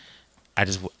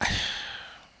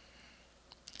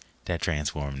that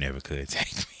transform never could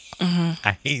take me. Mm-hmm.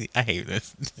 I hate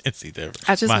this MC Deborah.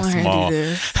 I just want her to do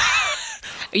this.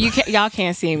 Y'all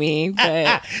can't see me,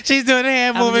 but she's doing a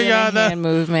hand movement, y'all. Hand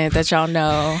movement that y'all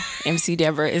know MC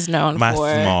Deborah is known my for.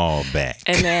 My small back.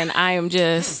 And then I am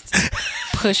just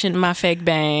pushing my fake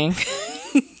bang.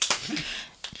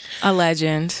 A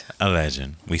legend.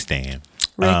 We stand.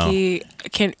 Ricky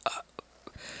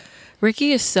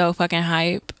Ricky is so fucking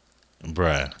hype.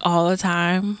 Bruh. All the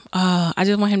time. I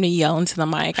just want him to yell into the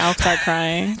mic. I'll start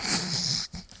crying.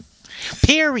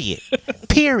 Period.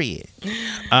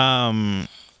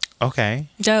 Okay.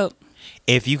 Dope.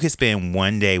 If you could spend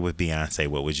one day with Beyonce,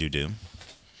 what would you do?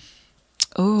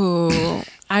 Ooh,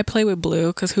 I play with Blue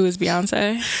because who is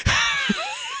Beyonce?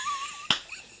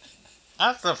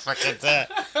 I'm so fucking tired.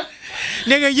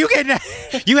 Nigga,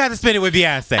 you have to spend it with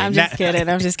Beyonce. I'm just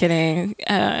kidding.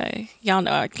 Y'all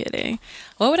know I'm kidding.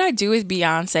 What would I do with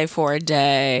Beyonce for a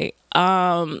day?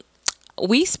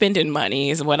 We spending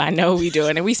money is what I know we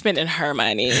doing, and we spending her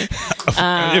money.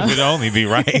 It would only be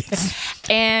right.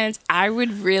 And I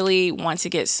would really want to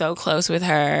get so close with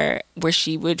her where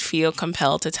she would feel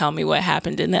compelled to tell me what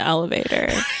happened in the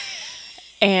elevator.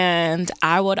 And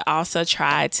I would also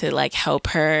try to like help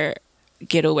her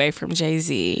get away from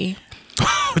Jay-Z.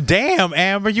 Damn,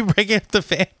 Amber, you breaking up the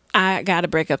family. I gotta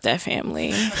break up that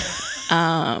family.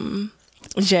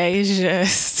 Jay is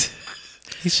just...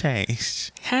 He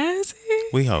changed. Has he?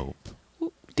 We hope.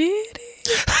 Did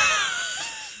he?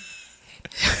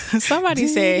 Somebody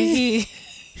said he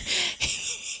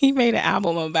made an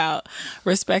album about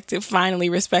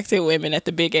finally respected women at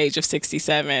the big age of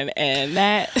 67, and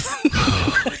that.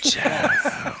 Oh, child.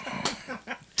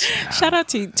 Shout out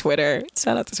to Twitter.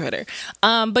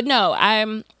 But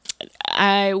no,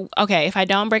 okay, if I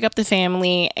don't break up the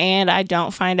family and I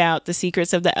don't find out the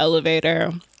secrets of the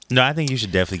elevator. No, I think you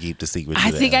should definitely keep the secret.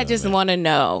 I think I just want to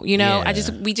know, Yeah.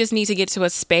 we just need to get to a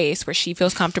space where she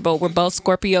feels comfortable. We're both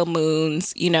Scorpio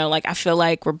moons, like I feel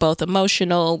like we're both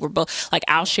emotional. We're both like,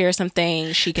 I'll share some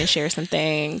things. She can share some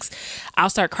things. I'll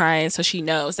start crying so she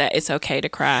knows that it's okay to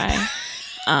cry.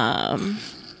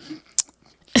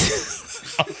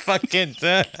 Fucking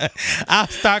done. I'll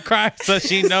start crying so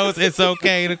she knows it's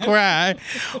okay to cry.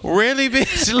 Really,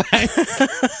 bitch?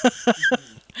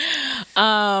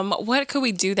 What could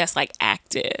we do that's like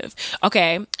active?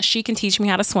 Okay, she can teach me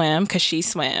how to swim because she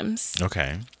swims.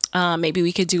 Okay. Maybe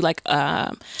we could do like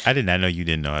I did not know you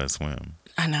didn't know how to swim.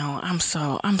 I know, I'm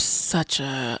such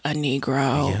a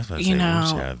Negro.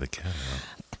 Out of the kettle.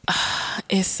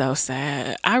 It's so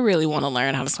sad. I really want to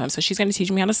learn how to swim, so she's going to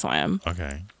teach me how to swim.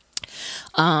 Okay.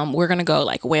 We're going to go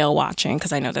like whale watching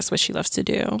because I know that's what she loves to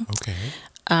do. Okay.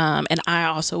 And I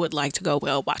also would like to go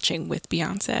whale watching with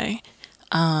Beyonce.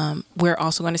 We're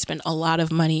also going to spend a lot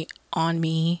of money on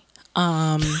me.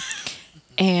 And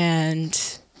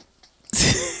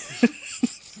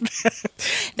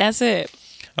that's it.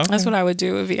 Okay. That's what I would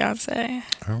do with Beyonce.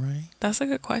 All right. That's a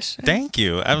good question. Thank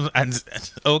you.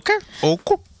 Okay.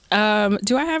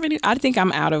 Do I have any? I think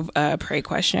I'm out of prey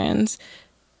questions.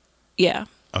 Yeah.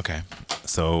 Okay.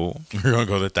 So we're gonna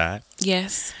go with that.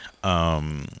 Yes.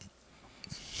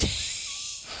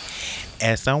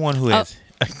 As someone who has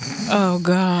Oh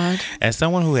God. As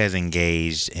someone who has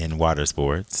engaged in water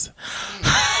sports,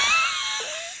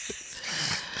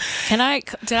 did I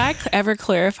ever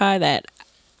clarify that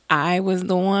I was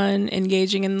the one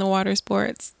engaging in the water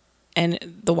sports and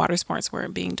the water sports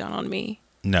weren't being done on me?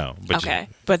 no. But Okay.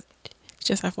 But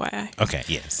just FYI. Okay.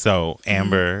 Yeah. So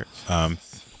Amber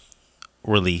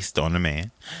released on the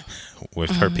man with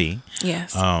her pee.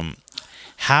 Yes.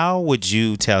 How would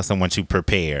you tell someone to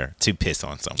prepare to piss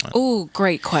on someone? Ooh,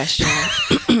 great question.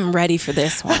 Ready for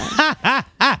this one.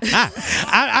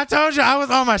 I told you I was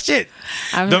on my shit.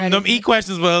 Them E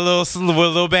questions were a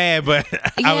little bad, but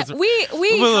I was we a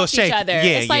little help shaky. each other. Yeah,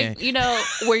 it's like,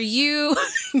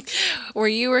 where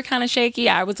you were kind of shaky,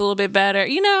 I was a little bit better.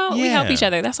 We help each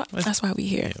other. That's why we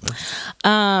here.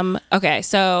 Okay,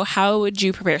 so how would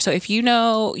you prepare? So if you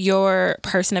know your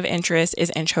person of interest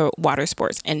is into water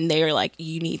sports and they're like,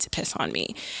 you need to piss on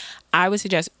me, I would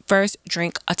suggest first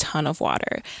drink a ton of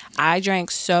water. I drank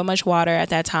so much water at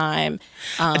that time.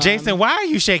 Jason, why are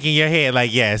you shaking your head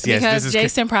like yes? Because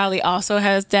Jason probably also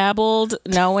has dabbled,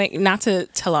 knowing not to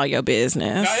tell all your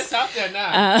business. No, it's out there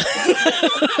now.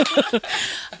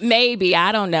 Maybe,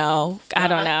 I don't know.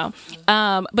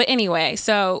 But anyway,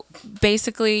 so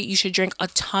basically you should drink a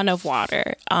ton of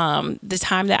water. The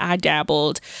time that I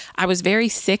dabbled, I was very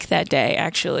sick that day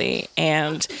actually,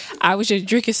 and I was just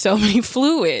drinking so many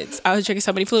fluids.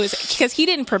 Because he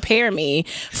didn't prepare me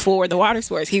for the water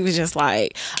sports. He was just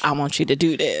like, I want you to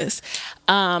do this.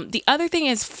 The other thing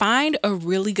is find a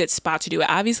really good spot to do it.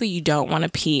 Obviously, you don't want to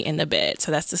pee in the bed,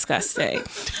 so that's disgusting.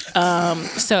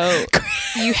 So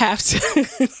you have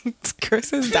to.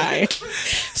 Chris is dying.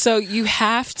 So you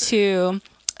have to.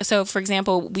 So for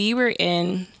example, we were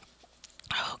in.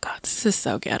 Oh God, this is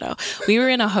so ghetto. We were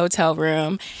in a hotel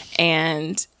room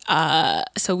and.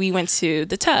 So we went to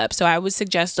the tub. So I would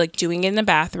suggest like doing it in the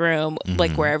bathroom,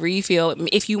 like wherever you feel.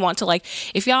 If you want to, like,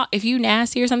 if you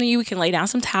nasty or something, you can lay down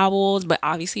some towels, but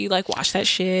obviously like wash that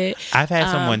shit. I've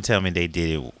had someone tell me they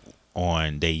did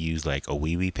it they used like a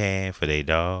wee wee pad for their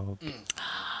dog.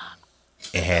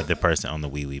 It had the person on the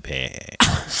wee wee pad.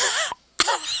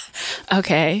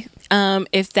 Okay.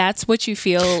 If that's what you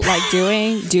feel like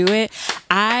doing, do it.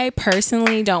 I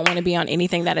personally don't want to be on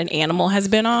anything that an animal has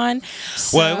been on.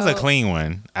 So Well, it was a clean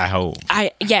one, I hope.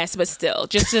 Yes, but still,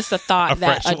 just the thought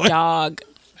that a one. dog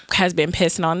has been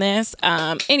pissing on this.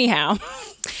 Anyhow.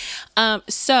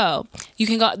 So you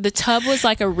can go, the tub was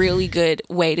like a really good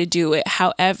way to do it.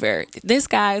 However, this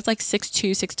guy is like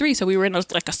 6'2", 6'3", so we were in a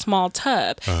small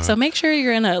tub. So make sure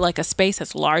you're in a space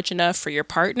that's large enough for your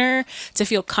partner to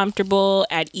feel comfortable,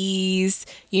 at ease,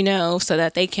 so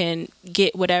that they can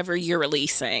get whatever you're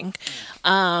releasing.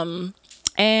 And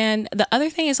the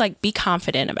other thing is like be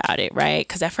confident about it, right?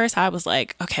 Because at first I was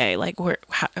like, okay, like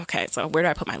so where do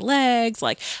I put my legs?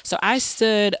 Like, so I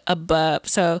stood above.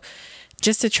 So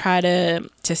just to try to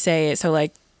say it, so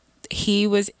like he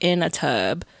was in a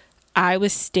tub, I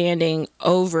was standing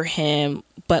over him,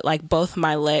 but like both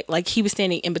my leg, like he was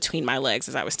standing in between my legs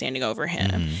as I was standing over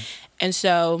him, and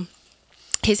so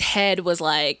his head was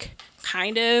like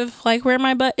kind of like where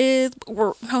my butt is.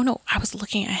 Or no, I was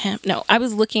looking at him. No, I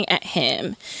was looking at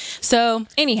him. So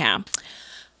anyhow,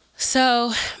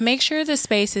 so make sure the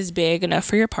space is big enough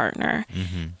for your partner.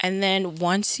 And then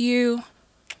once you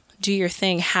do your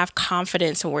thing, have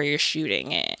confidence in where you're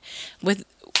shooting it.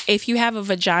 If you have a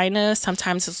vagina,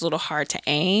 sometimes it's a little hard to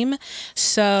aim.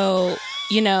 So,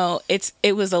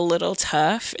 it was a little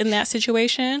tough in that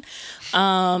situation.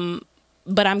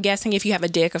 But I'm guessing if you have a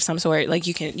dick of some sort, like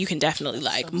you can definitely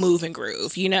like move and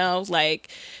groove, like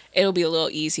it'll be a little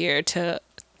easier to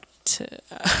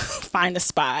find a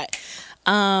spot.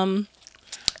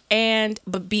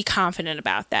 But be confident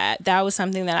about that. That was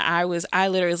something that I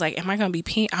literally was like, am I going to be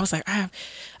peeing? I was like, I'm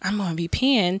going to be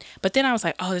peeing. But then I was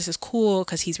like, oh, this is cool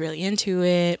because he's really into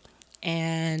it.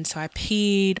 And so I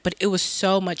peed, but it was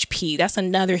so much pee. That's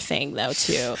another thing though,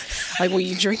 too. Like when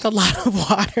you drink a lot of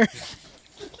water.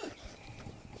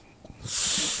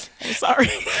 I'm sorry.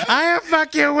 I am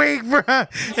fucking weak, bro.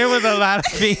 It was a lot of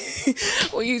pee.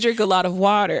 When you drink a lot of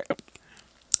water.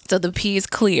 So the pee is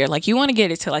clear. Like you want to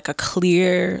get it to like a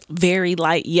clear, very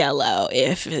light yellow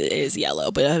if it is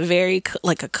yellow, but a very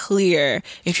like a clear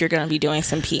if you're going to be doing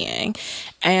some peeing.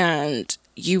 And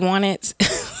you want it.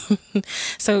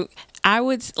 So I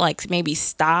would like maybe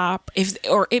stop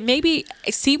maybe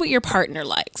see what your partner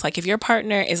likes. Like if your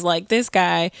partner is like this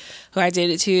guy who I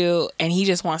did it to, and he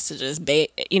just wants to just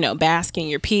bask in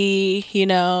your pee,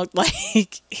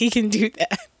 like he can do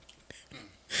that.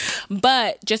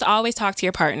 But just always talk to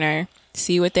your partner,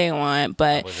 see what they want.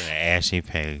 But was an Ashy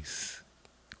Pace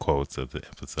quotes of the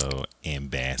episode and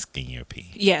bask in your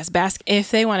pee. Yes, bask if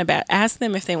they want to ask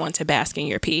them if they want to bask in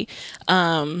your pee.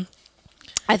 I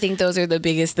think those are the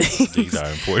biggest things. These are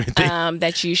important things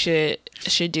that you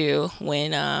should do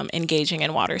when engaging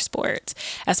in water sports.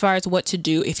 As far as what to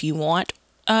do if you want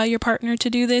your partner to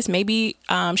do this, maybe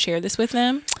share this with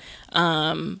them.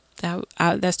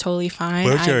 That's totally fine.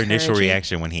 What was your initial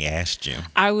reaction when he asked you?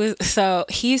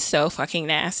 He's so fucking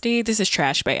nasty. This is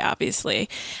Trash Bay, obviously.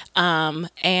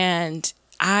 And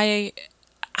I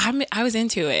was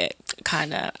into it,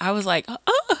 kind of. I was like, oh,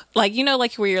 like,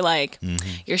 like where you're like,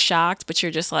 you're shocked, but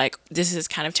you're just like, this is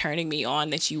kind of turning me on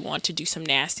that you want to do some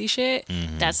nasty shit.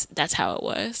 That's how it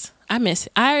was.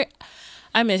 I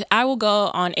will go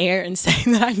on air and say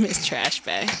that I miss Trash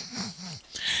Bay.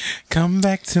 Come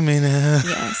back to me now.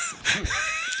 Yes.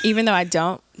 Even though I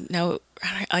don't know,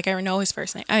 like I know his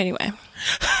first name. Anyway.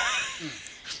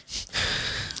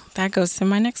 That goes to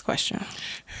my next question.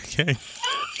 Okay.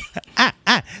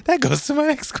 That goes to my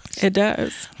next question. It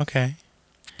does. Okay.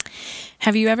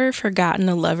 Have you ever forgotten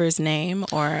a lover's name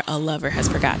or a lover has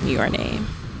forgotten your name?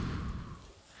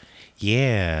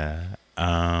 Yeah.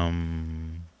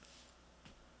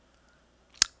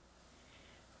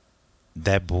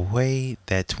 That boy,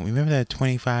 remember that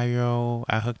 25-year-old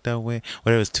I hooked up with?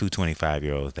 Well, there was two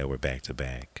 25-year-olds that were back to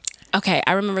back. Okay,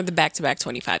 I remember the back-to-back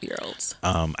 25-year-olds.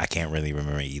 I can't really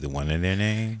remember either one of their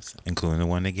names, including the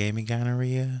one that gave me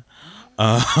gonorrhea.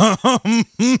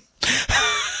 It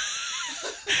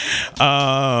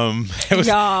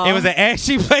was an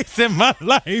ashy place in my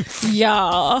life.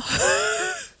 Y'all.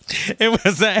 It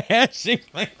was an ashy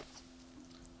place.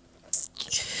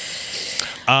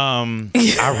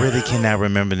 I really cannot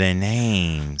remember their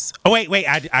names. Oh, wait,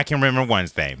 I can remember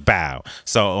one's name. Bow.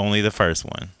 So only the first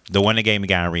one. The one that gave me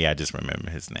gonorrhea, I just remember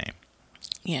his name.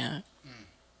 Yeah.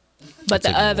 But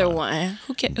the other one,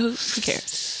 who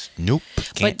cares? Nope.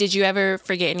 But did you ever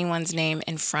forget anyone's name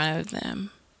in front of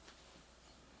them?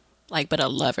 Like, but a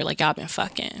lover, like y'all been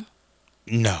fucking?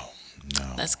 No.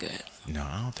 That's good. No,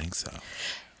 I don't think so.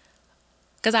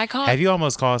 Because I called. Have you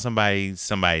almost called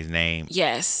somebody's name?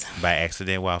 Yes. By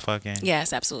accident while fucking?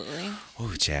 Yes, absolutely.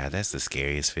 Oh, child, that's the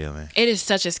scariest feeling. It is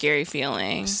such a scary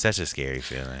feeling. Such a scary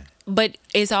feeling. But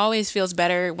it always feels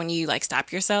better when you like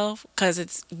stop yourself, because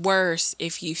it's worse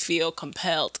if you feel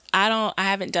compelled. I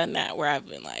haven't done that where I've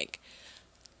been like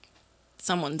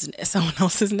someone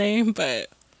else's name, but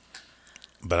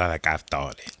I've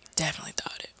thought it. Definitely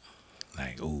thought it.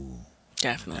 Like, ooh.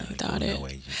 Definitely thought it.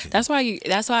 That's why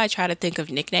I try to think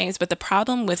of nicknames. But the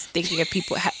problem with thinking of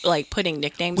people like putting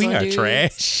nicknames on dudes. We are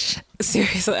trash.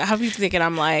 Seriously, I'll be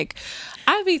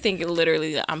thinking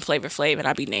literally that I'm Flavor Flav and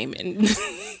I'll be naming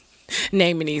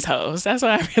these hoes. That's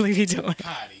what I really be doing.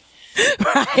 Potty.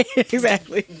 Right,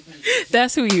 exactly.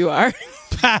 That's who you are.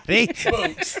 Potty.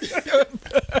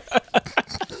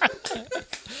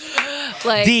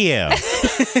 Like, deal.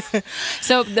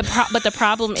 So the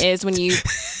problem is when you,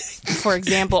 for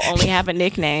example, only have a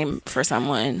nickname for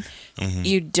someone,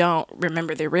 you don't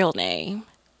remember their real name,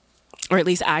 or at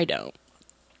least I don't.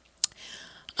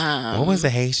 What was the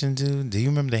Haitian dude? Do you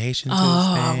remember the Haitian dude's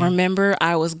Oh, name? remember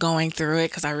I was going through it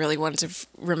because I really wanted to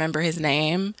remember his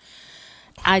name.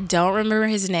 I don't remember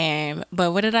his name,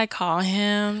 but what did I call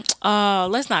him? Oh,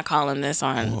 let's not call him this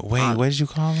on. Wait, what did you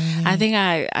call him? I think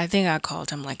I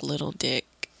called him like Little Dick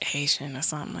Haitian or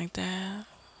something like that.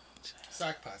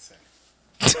 Sock passe.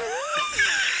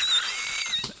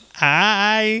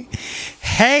 I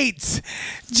hate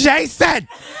Jason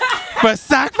for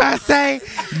sock passe.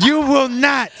 You will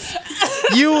not.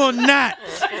 You will not.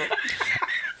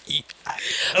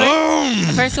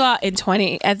 First of all,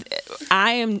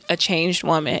 I am a changed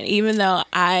woman, even though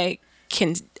I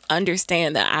can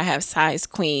understand that I have size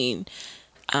queen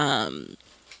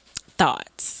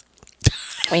thoughts.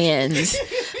 And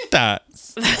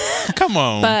Thoughts. Come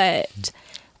on. but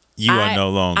you are no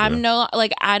longer. I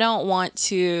don't want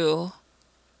to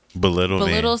belittle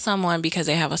men. someone because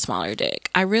they have a smaller dick.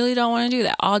 I really don't want to do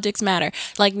that. All dicks matter.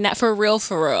 Like, not for real,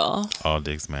 for real. All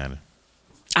dicks matter.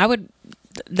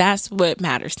 That's what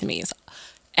matters to me, is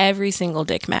every single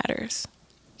dick matters.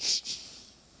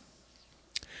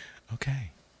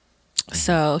 Okay.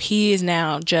 So he is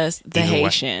now just the Even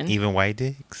Haitian. Even white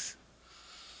dicks?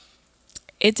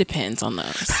 It depends on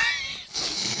those.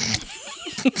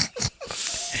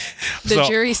 The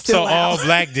jury's still so all out.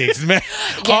 black dicks matter.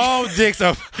 All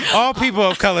people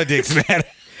of color dicks matter.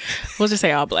 We'll just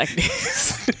say all black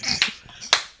dicks.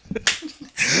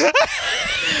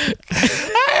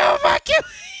 I don't fuck you.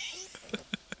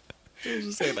 We'll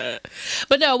just say that.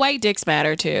 But no, white dicks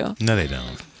matter too. No, they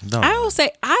don't. Don't. I will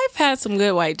say I've had some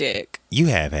good white dick. You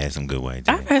have had some good white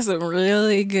I've dicks. had some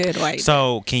really good white dick.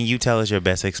 So, can you tell us your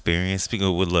best experience?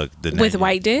 Speaking with With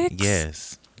white dicks?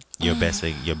 Yes, your best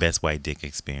white dick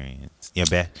experience. Your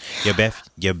best.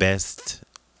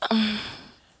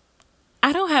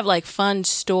 I don't have like fun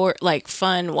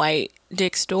white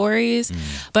dick stories,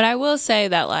 but I will say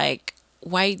that like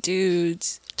white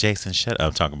dudes. Jason, shut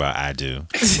up. Talking about I do.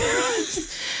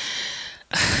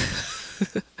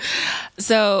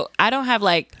 So I don't have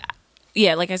like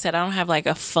I said, I don't have like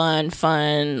a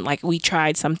fun, like we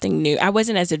tried something new. I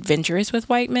wasn't as adventurous with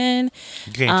white men.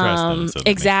 You can't trust them. So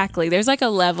Exactly. There's like a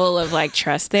level of like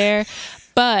trust there.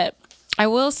 But I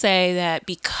will say that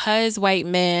because white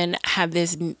men have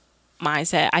this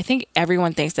mindset, I think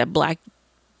everyone thinks that black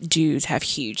dudes have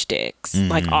huge dicks,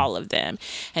 like all of them.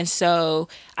 And so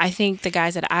I think the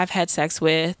guys that I've had sex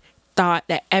with thought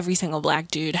that every single black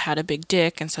dude had a big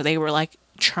dick. And so they were like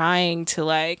trying to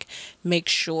like make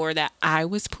sure that I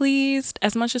was pleased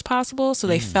as much as possible. So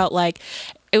they felt like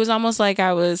it was almost like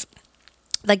I was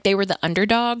like they were the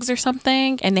underdogs or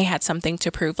something, and they had something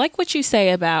to prove, like what you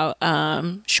say about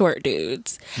short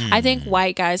dudes. I think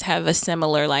white guys have a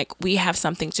similar, like, we have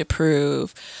something to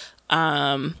prove.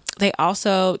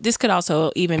 This could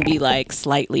also even be like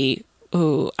slightly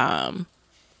exoticizing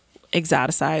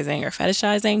or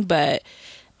fetishizing, but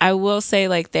I will say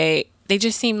like they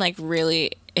just seem like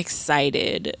really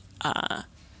excited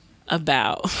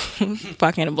about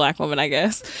fucking a black woman, I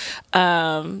guess.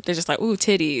 They're just like, ooh,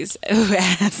 titties, ooh,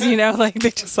 ass, like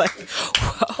they're just like,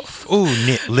 whoa. Ooh,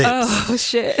 knit lips. Oh,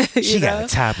 shit. She got a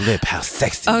top lip. How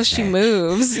sexy. Oh, is she that?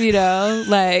 moves,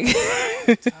 like,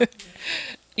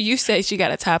 you say she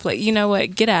got a top lip. You know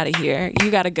what? Get out of here.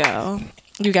 You got to go.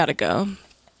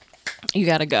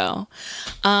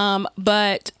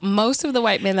 But most of the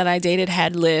white men that I dated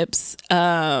had lips,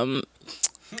 and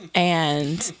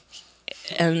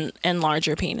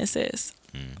larger penises.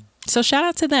 So shout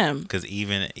out to them. Because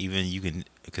even you can,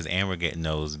 because Amber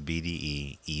knows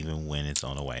BDE even when it's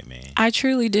on a white man. I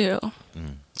truly do.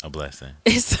 A blessing.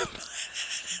 It's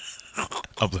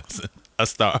A blessing. A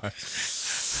star.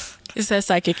 that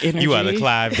psychic energy. You are the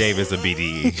Clive Davis of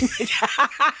BDE.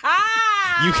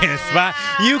 You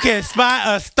can spot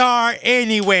a star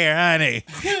anywhere, honey.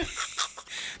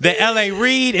 The LA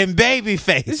Reid and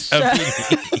Babyface of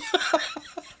BDE.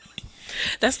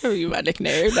 That's gonna be my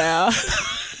nickname now.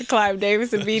 Clive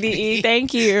Davis and BDE.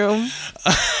 Thank you.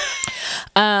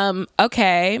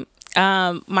 Okay.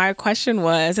 My question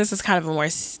was, this is kind of a more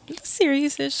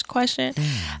serious-ish question.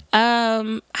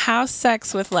 How's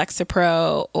sex with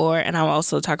Lexapro, and I'll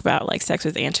also talk about like sex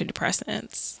with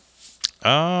antidepressants.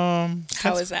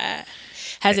 How is that?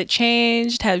 Has it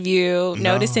changed? Have you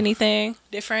noticed anything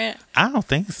different? I don't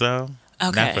think so.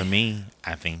 Okay. Not for me.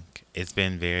 I think it's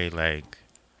been very like,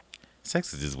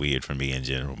 sex is just weird for me in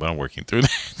general, but I'm working through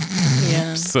that.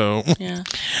 Yeah. So, Yeah.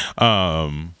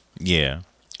 yeah.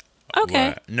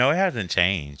 Okay. But, no, it hasn't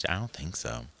changed. I don't think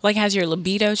so. Like, has your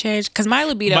libido changed? Because my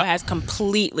libido has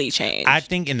completely changed. I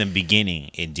think in the beginning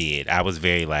it did. I was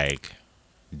very like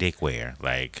dick wear.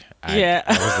 Like Yeah.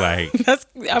 I was like,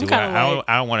 I'm kind of like,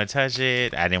 I don't want to touch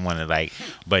it. I didn't want to like,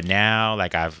 but now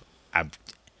like I've,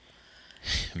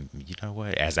 you know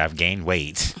what? As I've gained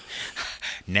weight,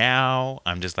 now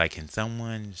I'm just like, can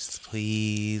someone just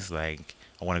please like,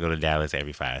 I want to go to Dallas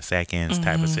every 5 seconds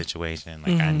type of situation.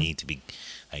 Like I need to be,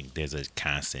 like there's a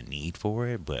constant need for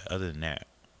it. But other than that,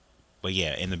 but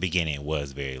yeah, in the beginning it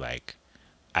was very like,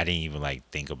 I didn't even like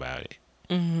think about it.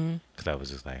 Because I was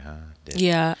just like,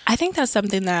 yeah, I think that's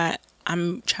something that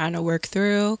I'm trying to work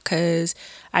through because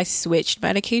I switched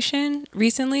medication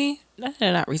recently.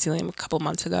 Not recently, a couple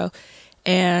months ago.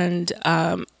 And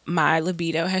my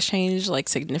libido has changed like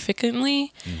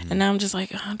significantly. And now I'm just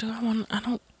like, I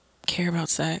don't care about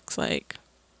sex. Like,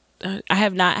 I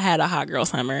have not had a hot girl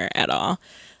summer at all.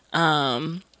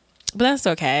 But that's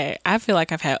okay. I feel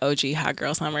like I've had OG hot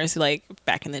girl summers like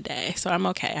back in the day, so I'm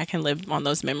okay. I can live on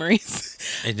those memories.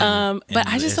 But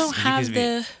I just don't have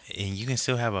and you can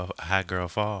still have a hot girl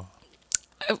fall.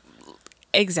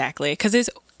 Exactly, because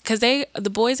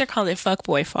the boys are calling it fuck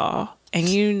boy fall, and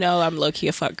you know I'm low key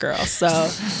a fuck girl, so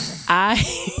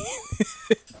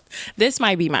this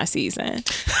might be my season.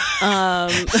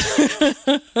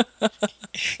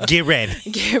 Get ready.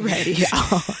 Get ready,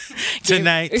 y'all.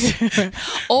 Tonight,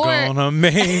 Or gonna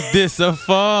make this a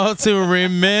fall to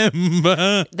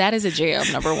remember. that is a jam,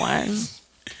 number one.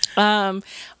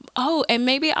 Oh, and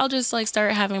maybe I'll just like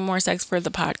start having more sex for the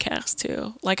podcast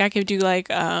too. Like I could do like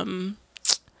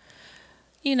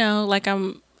you know, like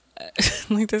I'm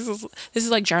like this is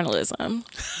like journalism.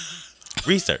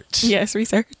 Research. Yes,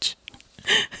 research.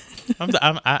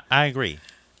 I agree.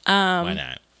 Why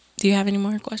not? Do you have any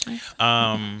more questions?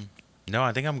 No,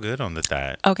 I think I'm good on the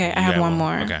thought. Okay, I have one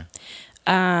more. Okay.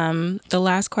 The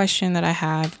last question that I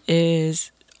have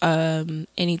is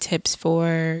any tips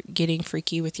for getting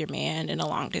freaky with your man in a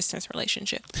long distance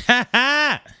relationship? Get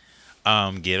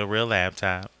a real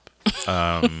laptop.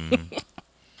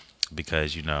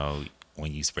 Because you know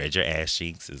when you spread your ass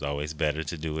cheeks, it's always better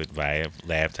to do it via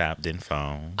laptop than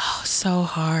phone. Oh, so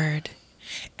hard.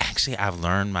 Actually, I've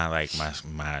learned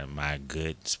my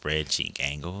good spread cheek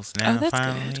angles now. Oh, that's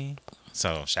finally. Good.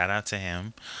 So shout out to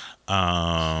him.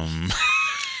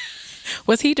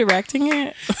 Was he directing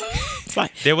it?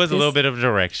 There was a little bit of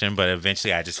direction, but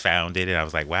eventually I just found it, and I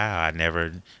was like, "Wow, I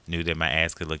never knew that my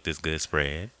ass could look this good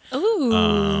spread." Ooh.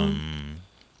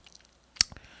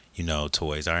 You know,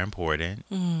 toys are important.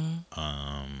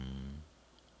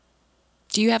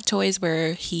 Do you have toys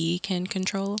where he can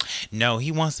control? No,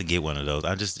 he wants to get one of those.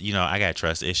 I just, I got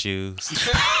trust issues.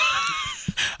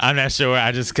 I'm not sure.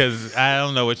 Because I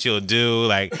don't know what you'll do.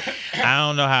 Like, I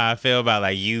don't know how I feel about,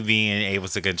 like, you being able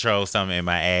to control something in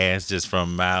my ass just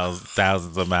from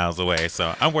thousands of miles away.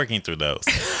 So I'm working through those.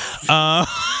 Let's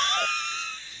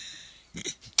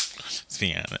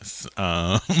be honest.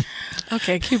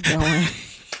 Okay, keep going.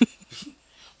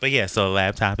 But yeah, so a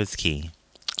laptop is key.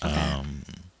 Okay. And,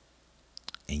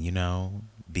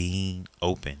 being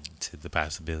open to the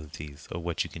possibilities of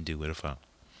what you can do with a phone.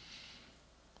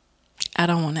 I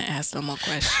don't want to ask no more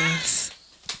questions.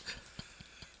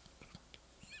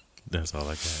 That's all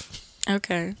I got.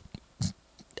 Okay.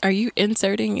 Are you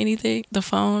inserting anything? The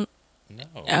phone? No.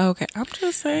 Oh, okay. I'm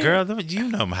just saying. Girl, you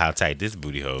know how tight this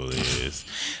booty hole is.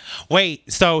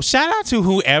 Wait, so shout out to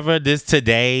whoever this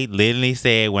today literally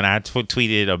said when I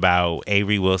tweeted about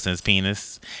Avery Wilson's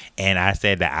penis, and I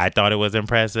said that I thought it was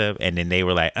impressive, and then they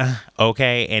were like,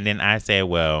 okay, and then I said,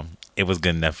 well, it was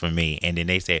good enough for me, and then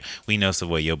they said, we know so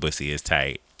well your pussy is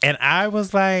tight, and I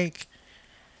was like,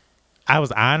 I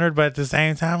was honored, but at the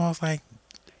same time I was like,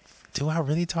 do I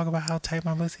really talk about how tight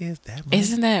my pussy is that much?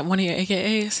 Isn't that one of your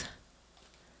AKAs?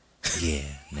 Yeah,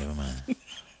 never mind.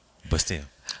 But still.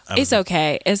 It's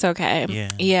okay. It's okay. Yeah.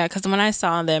 Yeah, because when I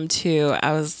saw them too,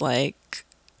 I was like...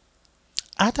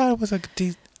 I thought it was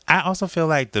I also feel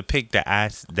like the pic that I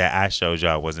showed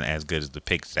y'all wasn't as good as the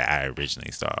pics that I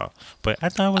originally saw. But I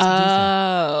thought it was decent.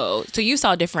 Oh, so you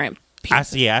saw different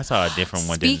pieces. I saw a different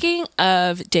one. Speaking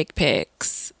of dick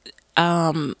pics,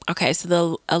 okay, so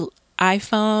the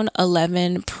iPhone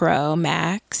 11 Pro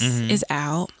Max is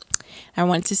out. I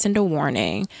wanted to send a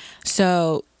warning.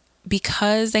 So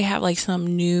because they have like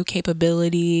some new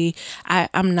capability,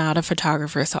 I'm not a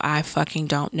photographer, so I fucking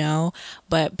don't know.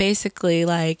 But basically,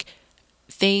 like,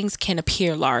 things can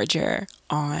appear larger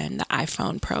on the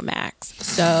iPhone Pro Max.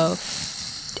 So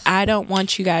I don't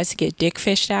want you guys to get dick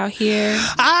fished out here.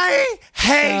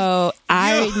 So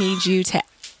I need you to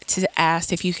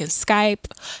ask if you can Skype,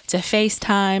 to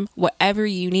FaceTime, whatever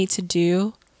you need to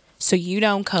do so you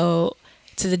don't go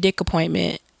to the dick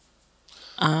appointment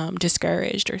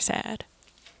discouraged or sad.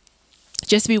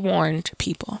 Just be warned,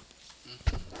 people.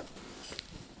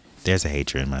 There's a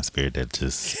hatred in my spirit that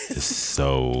just is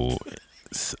so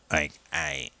like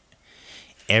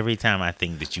every time I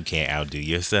think that you can't outdo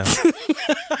yourself,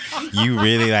 you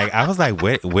really like. I was like,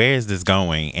 where is this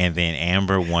going? And then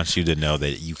Amber wants you to know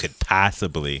that you could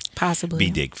possibly be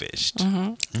dick fished.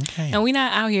 Okay. And we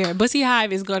not out here. Bussy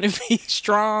Hive is going to be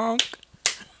strong.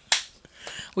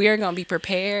 We are going to be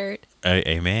prepared.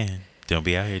 Amen. Don't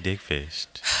be out here dick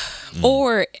fished.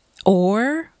 Or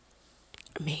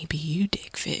maybe you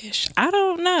dick fish. I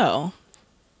don't know.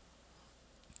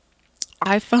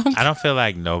 I don't feel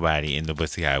like nobody in the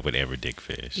Bussy Hive would ever dick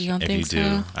fish. You don't if think you so?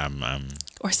 do, I'm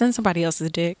or send somebody else's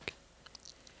dick.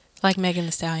 Like Megan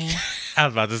Thee Stallion. I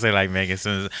was about to say like Megan,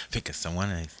 because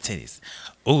someone else's titties.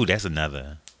 Ooh, that's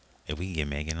another. If we can get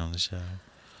Megan on the show.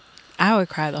 I would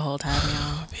cry the whole time,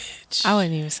 y'all. Bitch. I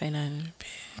wouldn't even say nothing.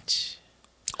 Bitch.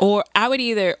 Or I would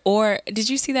did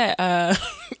you see that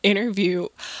interview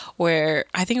where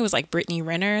I think it was like Brittany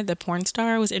Renner, the porn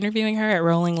star, was interviewing her at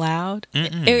Rolling Loud?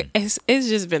 It's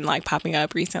just been like popping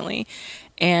up recently.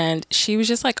 And she was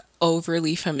just like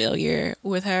overly familiar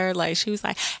with her. Like she was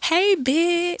like, hey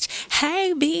bitch.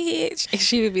 And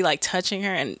she would be like touching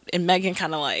her and Megan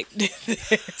kind of like did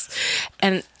this.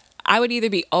 And I would either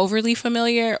be overly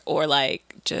familiar or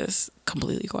like just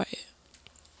completely quiet.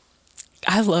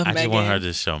 I love Megan. I just want her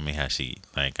to show me how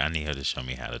I need her to show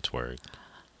me how to twerk.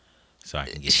 So I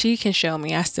can get. She can show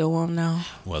me. I still won't know.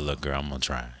 Well, look, girl, I'm going to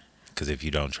try. Because if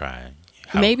you don't try.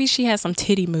 Maybe she has some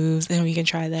titty moves and we can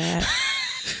try that.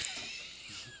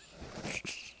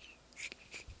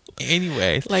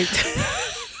 Anyways. Like.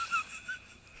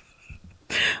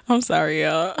 I'm sorry,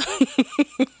 y'all.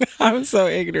 I'm so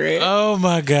ignorant. Oh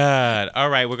my God.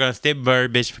 All right, we're gonna skip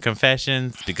Bird Bitch for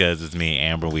confessions because it's me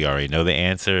and Amber. We already know the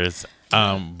answers.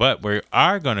 But we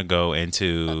are gonna go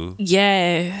into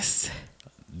Yes.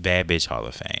 Bad Bitch Hall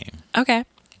of Fame. Okay.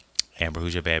 Amber,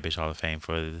 who's your Bad Bitch Hall of Fame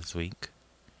for this week?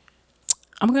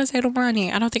 I'm gonna say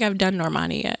Normani. I don't think I've done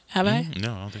Normani yet. Have I?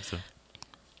 No, I don't think so.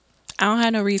 I don't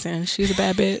have no reason. She's a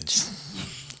bad bitch.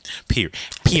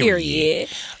 Period.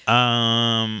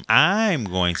 I'm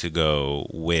going to go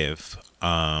with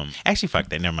actually fuck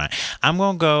that, never mind. I'm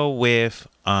gonna go with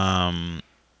my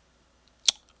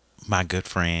good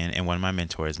friend and one of my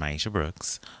mentors, Maisha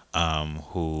Brooks,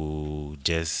 who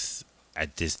I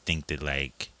just think that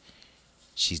like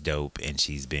she's dope and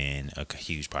she's been a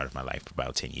huge part of my life for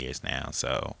about 10 years now.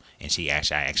 So, and I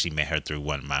actually met her through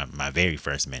one of my very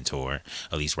first mentor,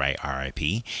 Elise Wright,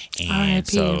 R.I.P. And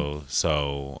so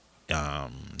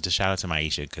just shout out to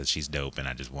Maisha because she's dope, and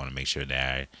I just want to make sure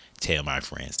that I tell my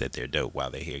friends that they're dope while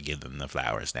they're here, give them the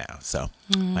flowers now. So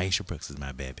Maisha Brooks is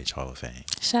my Bad Bitch Hall of Fame.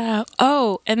 Shout out.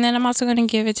 Oh, and then I'm also going to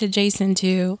give it to Jason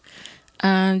too.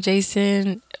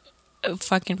 Jason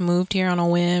fucking moved here on a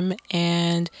whim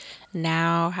and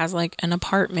now has like an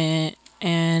apartment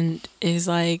and is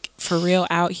like for real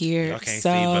out here. Y'all can't see,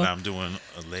 but I'm doing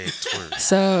a leg twerk.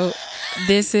 So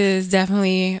this is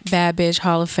definitely Bad Bitch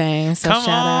Hall of Fame. So shout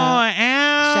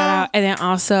out. And then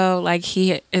also like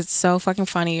it's so fucking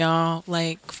funny, y'all.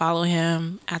 Like follow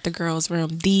him at the Girls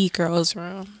Room, The Girls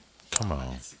Room. Come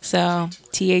on. So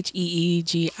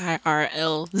TheeGirlz,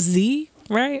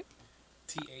 right?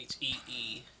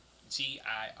 TheeGirlzRoom.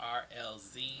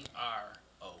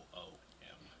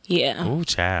 Yeah. Ooh,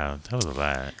 child. That was a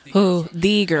lot. Ooh,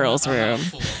 The Girls Room.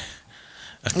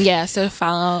 Yeah, so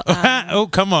follow. Oh,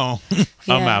 come on.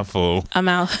 Yeah. A mouthful.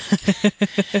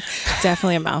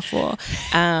 Definitely a mouthful.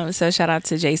 So shout out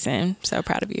to Jason. So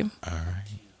proud of you. All right.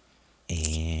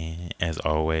 And as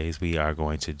always, we are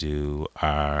going to do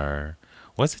our...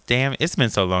 What's it? Damn, it's been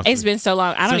so long. It's been so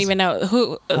long. I don't even know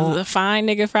who the Fine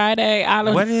Nigga Friday. I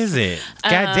don't. What is it?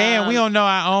 God damn, we don't know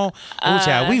our own. Oh,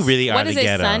 child, we really are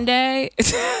together. What is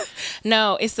it? Sunday?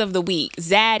 No, it's of the week.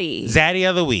 Zaddy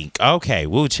of the week. Okay,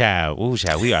 woo child.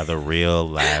 We are the real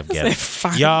live ghetto.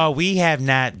 Y'all, we have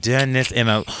not done this in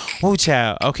a woo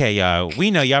child. Okay, y'all. We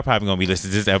know y'all probably gonna be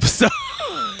listening to this episode.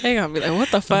 They gonna be like,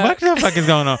 what the fuck? What the fuck is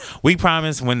going on? We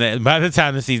promise by the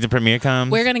time the season premiere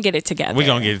comes, we're gonna get it together. We're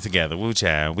gonna get it together. Woo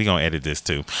child. We gonna edit this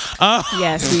too.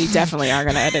 Yes, we definitely are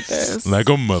gonna edit this. Like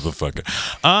a motherfucker.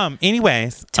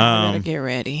 Anyways. Get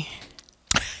ready.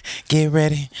 Get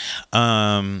ready.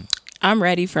 I'm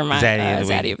ready for my Zaddy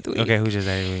of the week. Okay, who's your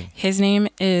Zaddy of the week? His name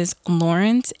is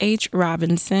Lawrence H.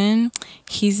 Robinson.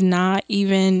 He's not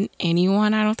even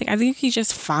anyone, I don't think. I think he's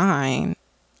just fine.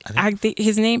 I think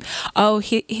his name. Oh,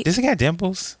 he does he got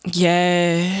dimples?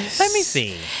 Yes. Let me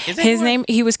see. His name.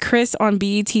 He was Chris on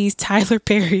BET's Tyler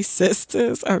Perry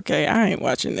Sisters. Okay, I ain't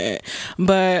watching that,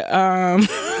 but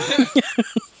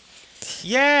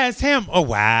yes, him. Oh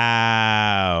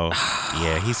wow.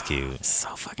 Yeah, he's cute.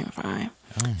 So fucking fine.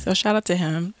 So shout out to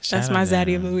him. That's Shout my out to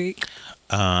zaddy of him. the week.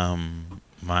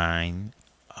 Mine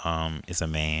is a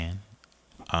man.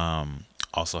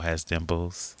 Also has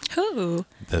dimples. Who?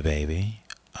 The baby.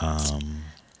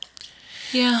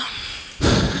 Yeah.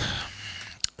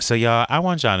 So y'all, I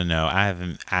want y'all to know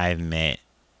I've met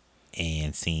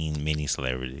and seen many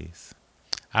celebrities.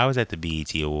 I was at the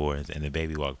BET Awards and the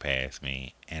baby walked past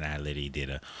me and I literally did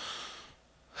a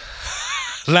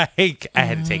like I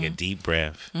had to take a deep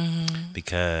breath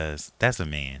because that's a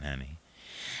man, honey.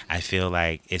 I feel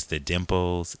like it's the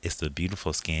dimples, it's the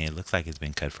beautiful skin. It looks like it's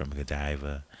been cut from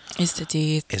Godiva. It's the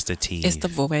teeth. It's the teeth. It's the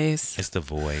voice. It's the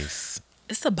voice.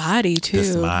 It's the body too. The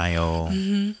smile.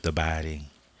 The body.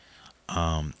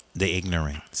 The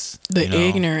ignorance. The you know?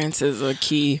 ignorance is a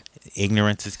key.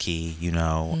 Ignorance is key, you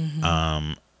know.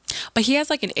 But he has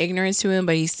like an ignorance to him,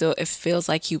 but it feels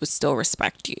like he would still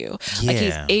respect you. Like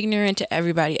he's Yeah. ignorant to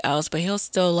everybody else, but he'll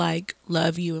still like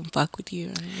love you and fuck with you.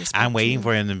 And respect I'm waiting you.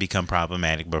 for him to become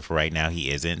problematic, but for right now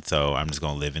he isn't. So I'm just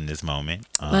gonna live in this moment.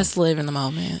 Let's live in the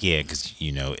moment. Yeah, because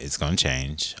you know it's gonna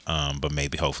change. But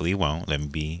maybe hopefully it won't. Let me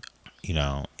be. You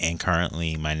know, and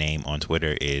currently my name on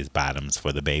Twitter is Bottoms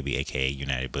for the Baby, aka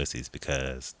United Bussies,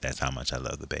 because that's how much I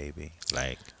love the baby.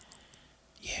 Like,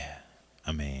 yeah,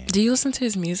 I mean, Do you listen to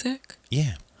his music?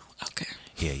 yeah, Okay.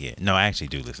 yeah. No, I actually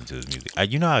do listen to his music.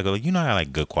 You know how I go. You know how I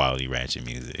like good quality ratchet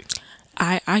music.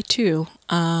 I too.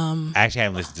 I actually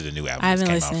haven't listened to the new album. I haven't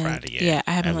That came listened. out Friday yet. Yeah,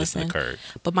 I haven't listened to listened.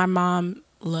 Kurt. But my mom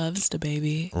loves the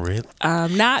baby. Really?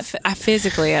 Not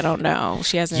physically. I don't know.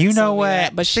 She hasn't. You know told me what?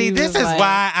 that, but See, she this was is like,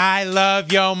 why I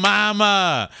love your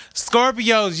mama.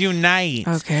 Scorpios unite.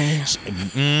 Okay.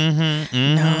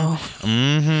 Mm-hmm. No.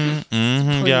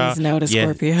 Mm-hmm. Please Y'all. no to Yeah,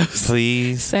 Scorpios.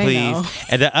 Please, Say please. no.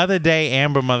 And the other day,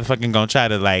 Amber motherfucking gonna try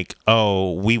to like,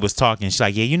 oh, we was talking. She's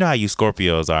like, yeah, you know how you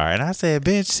Scorpios are. And I said,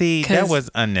 bitch, see, that 'Cause was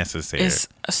unnecessary.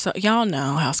 So y'all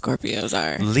know how Scorpios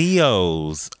are.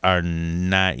 Leos are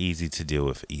not easy to deal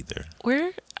with either.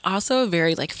 We're also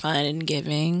very like fun and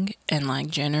giving and like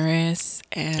generous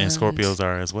and Scorpios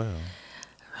are as well.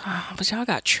 But y'all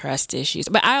got trust issues.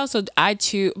 But I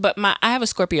too. But I have a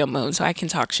Scorpio moon, so I can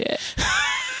talk shit.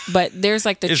 But there's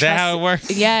like the Is trust. that how it works?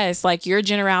 Yes, like your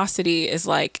generosity is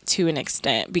like to an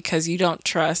extent because you don't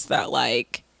trust that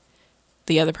like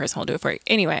the other person will do it for you.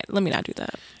 Anyway, let me not do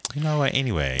that. You know what?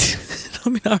 Anyway,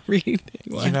 Let me not read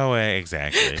anyone. you know what?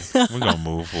 Exactly. We're gonna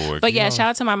move forward. But You yeah, know- shout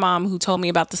out to my mom who told me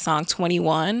about the song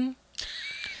 21.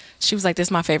 She was like, "This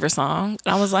is my favorite song."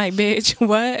 And I was like, "Bitch,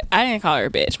 what?" I didn't call her a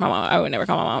bitch. My mom, I would never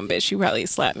call my mom a bitch. She probably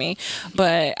slapped me.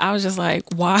 But I was just like,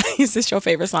 "Why is this your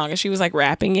favorite song?" And she was like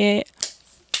rapping it.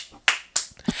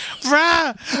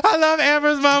 Bruh, I love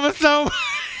Amber's mama so much.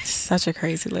 Such a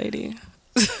crazy lady.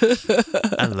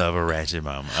 I love a ratchet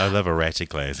mama. I love a ratchet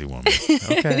classy woman.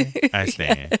 Okay, I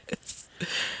stand.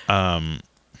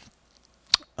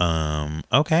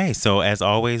 Okay, so as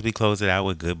always, we close it out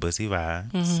with good bussy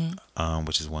vibes,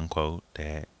 which is one quote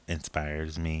that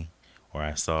inspires me, or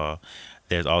I saw.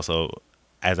 There's also,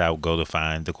 as I go to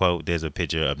find the quote, there's a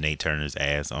picture of Nate Turner's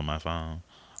ass on my phone.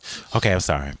 Okay, I'm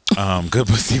sorry. Good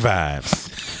pussy vibes.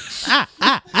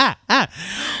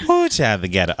 Ooh, child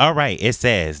together. All right, it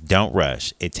says, "Don't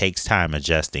rush. It takes time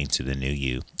adjusting to the new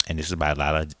you." And this is by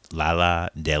Lala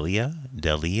Delia.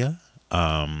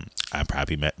 I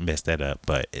probably messed that up,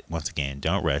 but once again,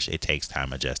 don't rush. It takes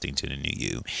time adjusting to the new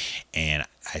you. And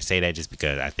I say that just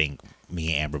because I think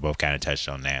me and Amber both kind of touched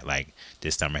on that. Like,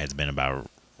 this summer has been about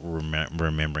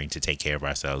remembering to take care of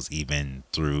ourselves, even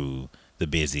through the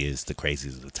busiest, the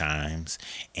craziest of times.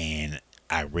 And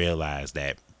I realized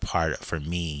that part for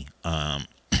me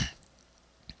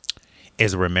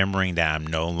is remembering that I'm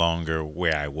no longer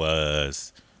where I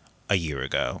was a year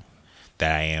ago.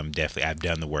 That I am definitely, I've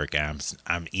done the work, and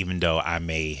I'm even though I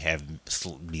may have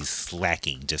be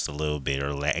slacking just a little bit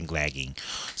or lagging,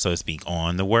 so to speak,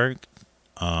 on the work,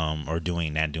 or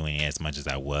not doing it as much as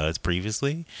I was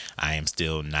previously. I am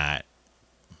still not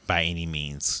by any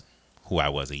means who I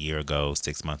was a year ago,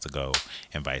 6 months ago,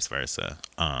 and vice versa,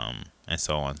 and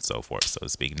so on and so forth, so to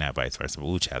speak. Not vice versa, but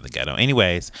ooh, child, the ghetto.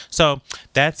 Anyways, so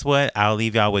that's what I'll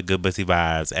leave y'all with. Good pussy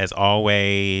vibes as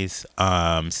always.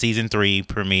 Season 3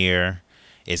 premiere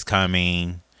is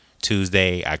coming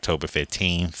Tuesday, October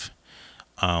 15th.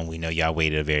 We know y'all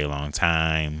waited a very long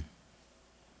time.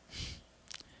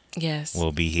 Yes.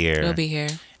 We'll be here. We'll be here.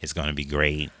 It's going to be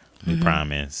great. We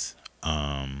promise.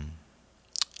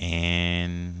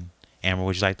 And Amber,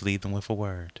 would you like to leave them with a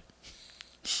word?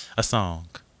 A song.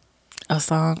 A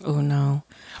song? Oh, no.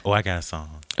 Oh, I got a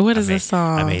song. What is this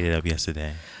song? I made it up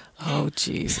yesterday. Oh,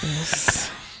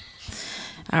 Jesus.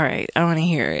 All right. I want to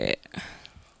hear it.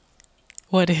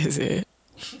 What is it?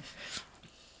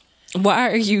 Why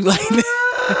are you like this?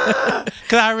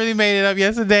 Cause I really made it up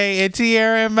yesterday, and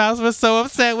Tierra and Mouse were so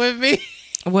upset with me.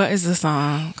 What is the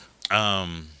song?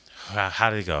 How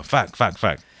did it go? Fuck.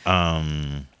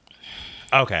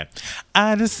 Okay.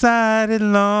 I decided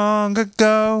long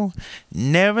ago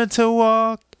never to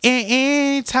walk in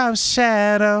any type of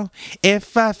shadow.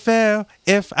 If I fail,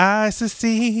 if I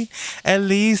succeed, at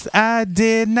least I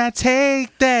did not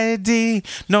take that D.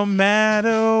 No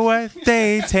matter what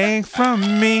they take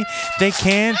from me, they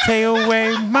can't take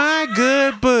away my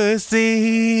good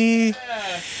pussy.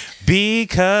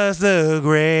 Because the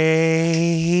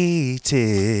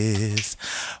greatest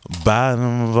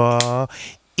bottom of all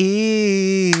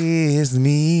is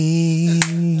me.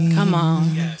 Come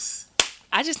on. Yes.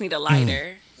 I just need a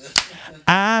lighter.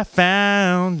 I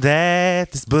found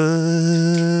that this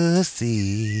pussy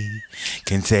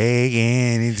can take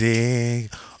any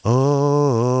dick. Oh.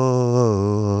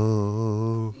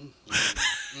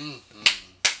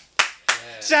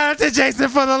 Shout out to Jason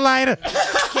for the lighter.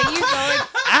 Can you go?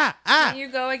 Can you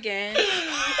go again?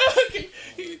 Okay,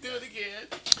 you do it again.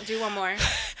 Do one more.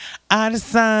 I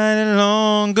decided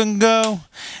long ago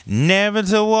never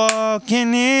to walk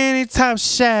in any type of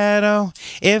shadow.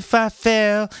 If I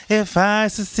fail, if I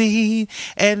succeed,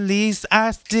 at least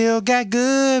I still got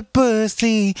good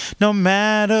pussy. No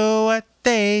matter what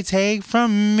they take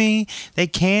from me, they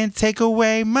can't take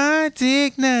away my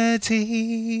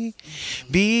dignity.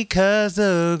 Because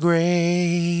the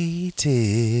greatest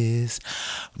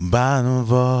bottom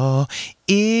of all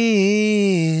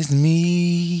is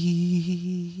me.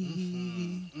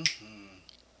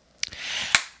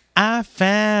 I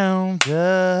found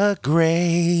the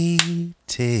greatest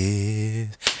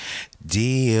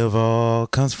D of all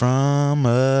comes from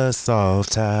a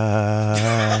soft town.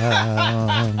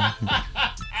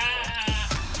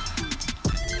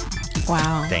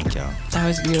 Wow. Thank y'all. That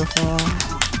was beautiful.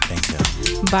 Thank y'all.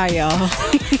 Bye, y'all.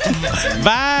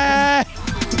 Bye.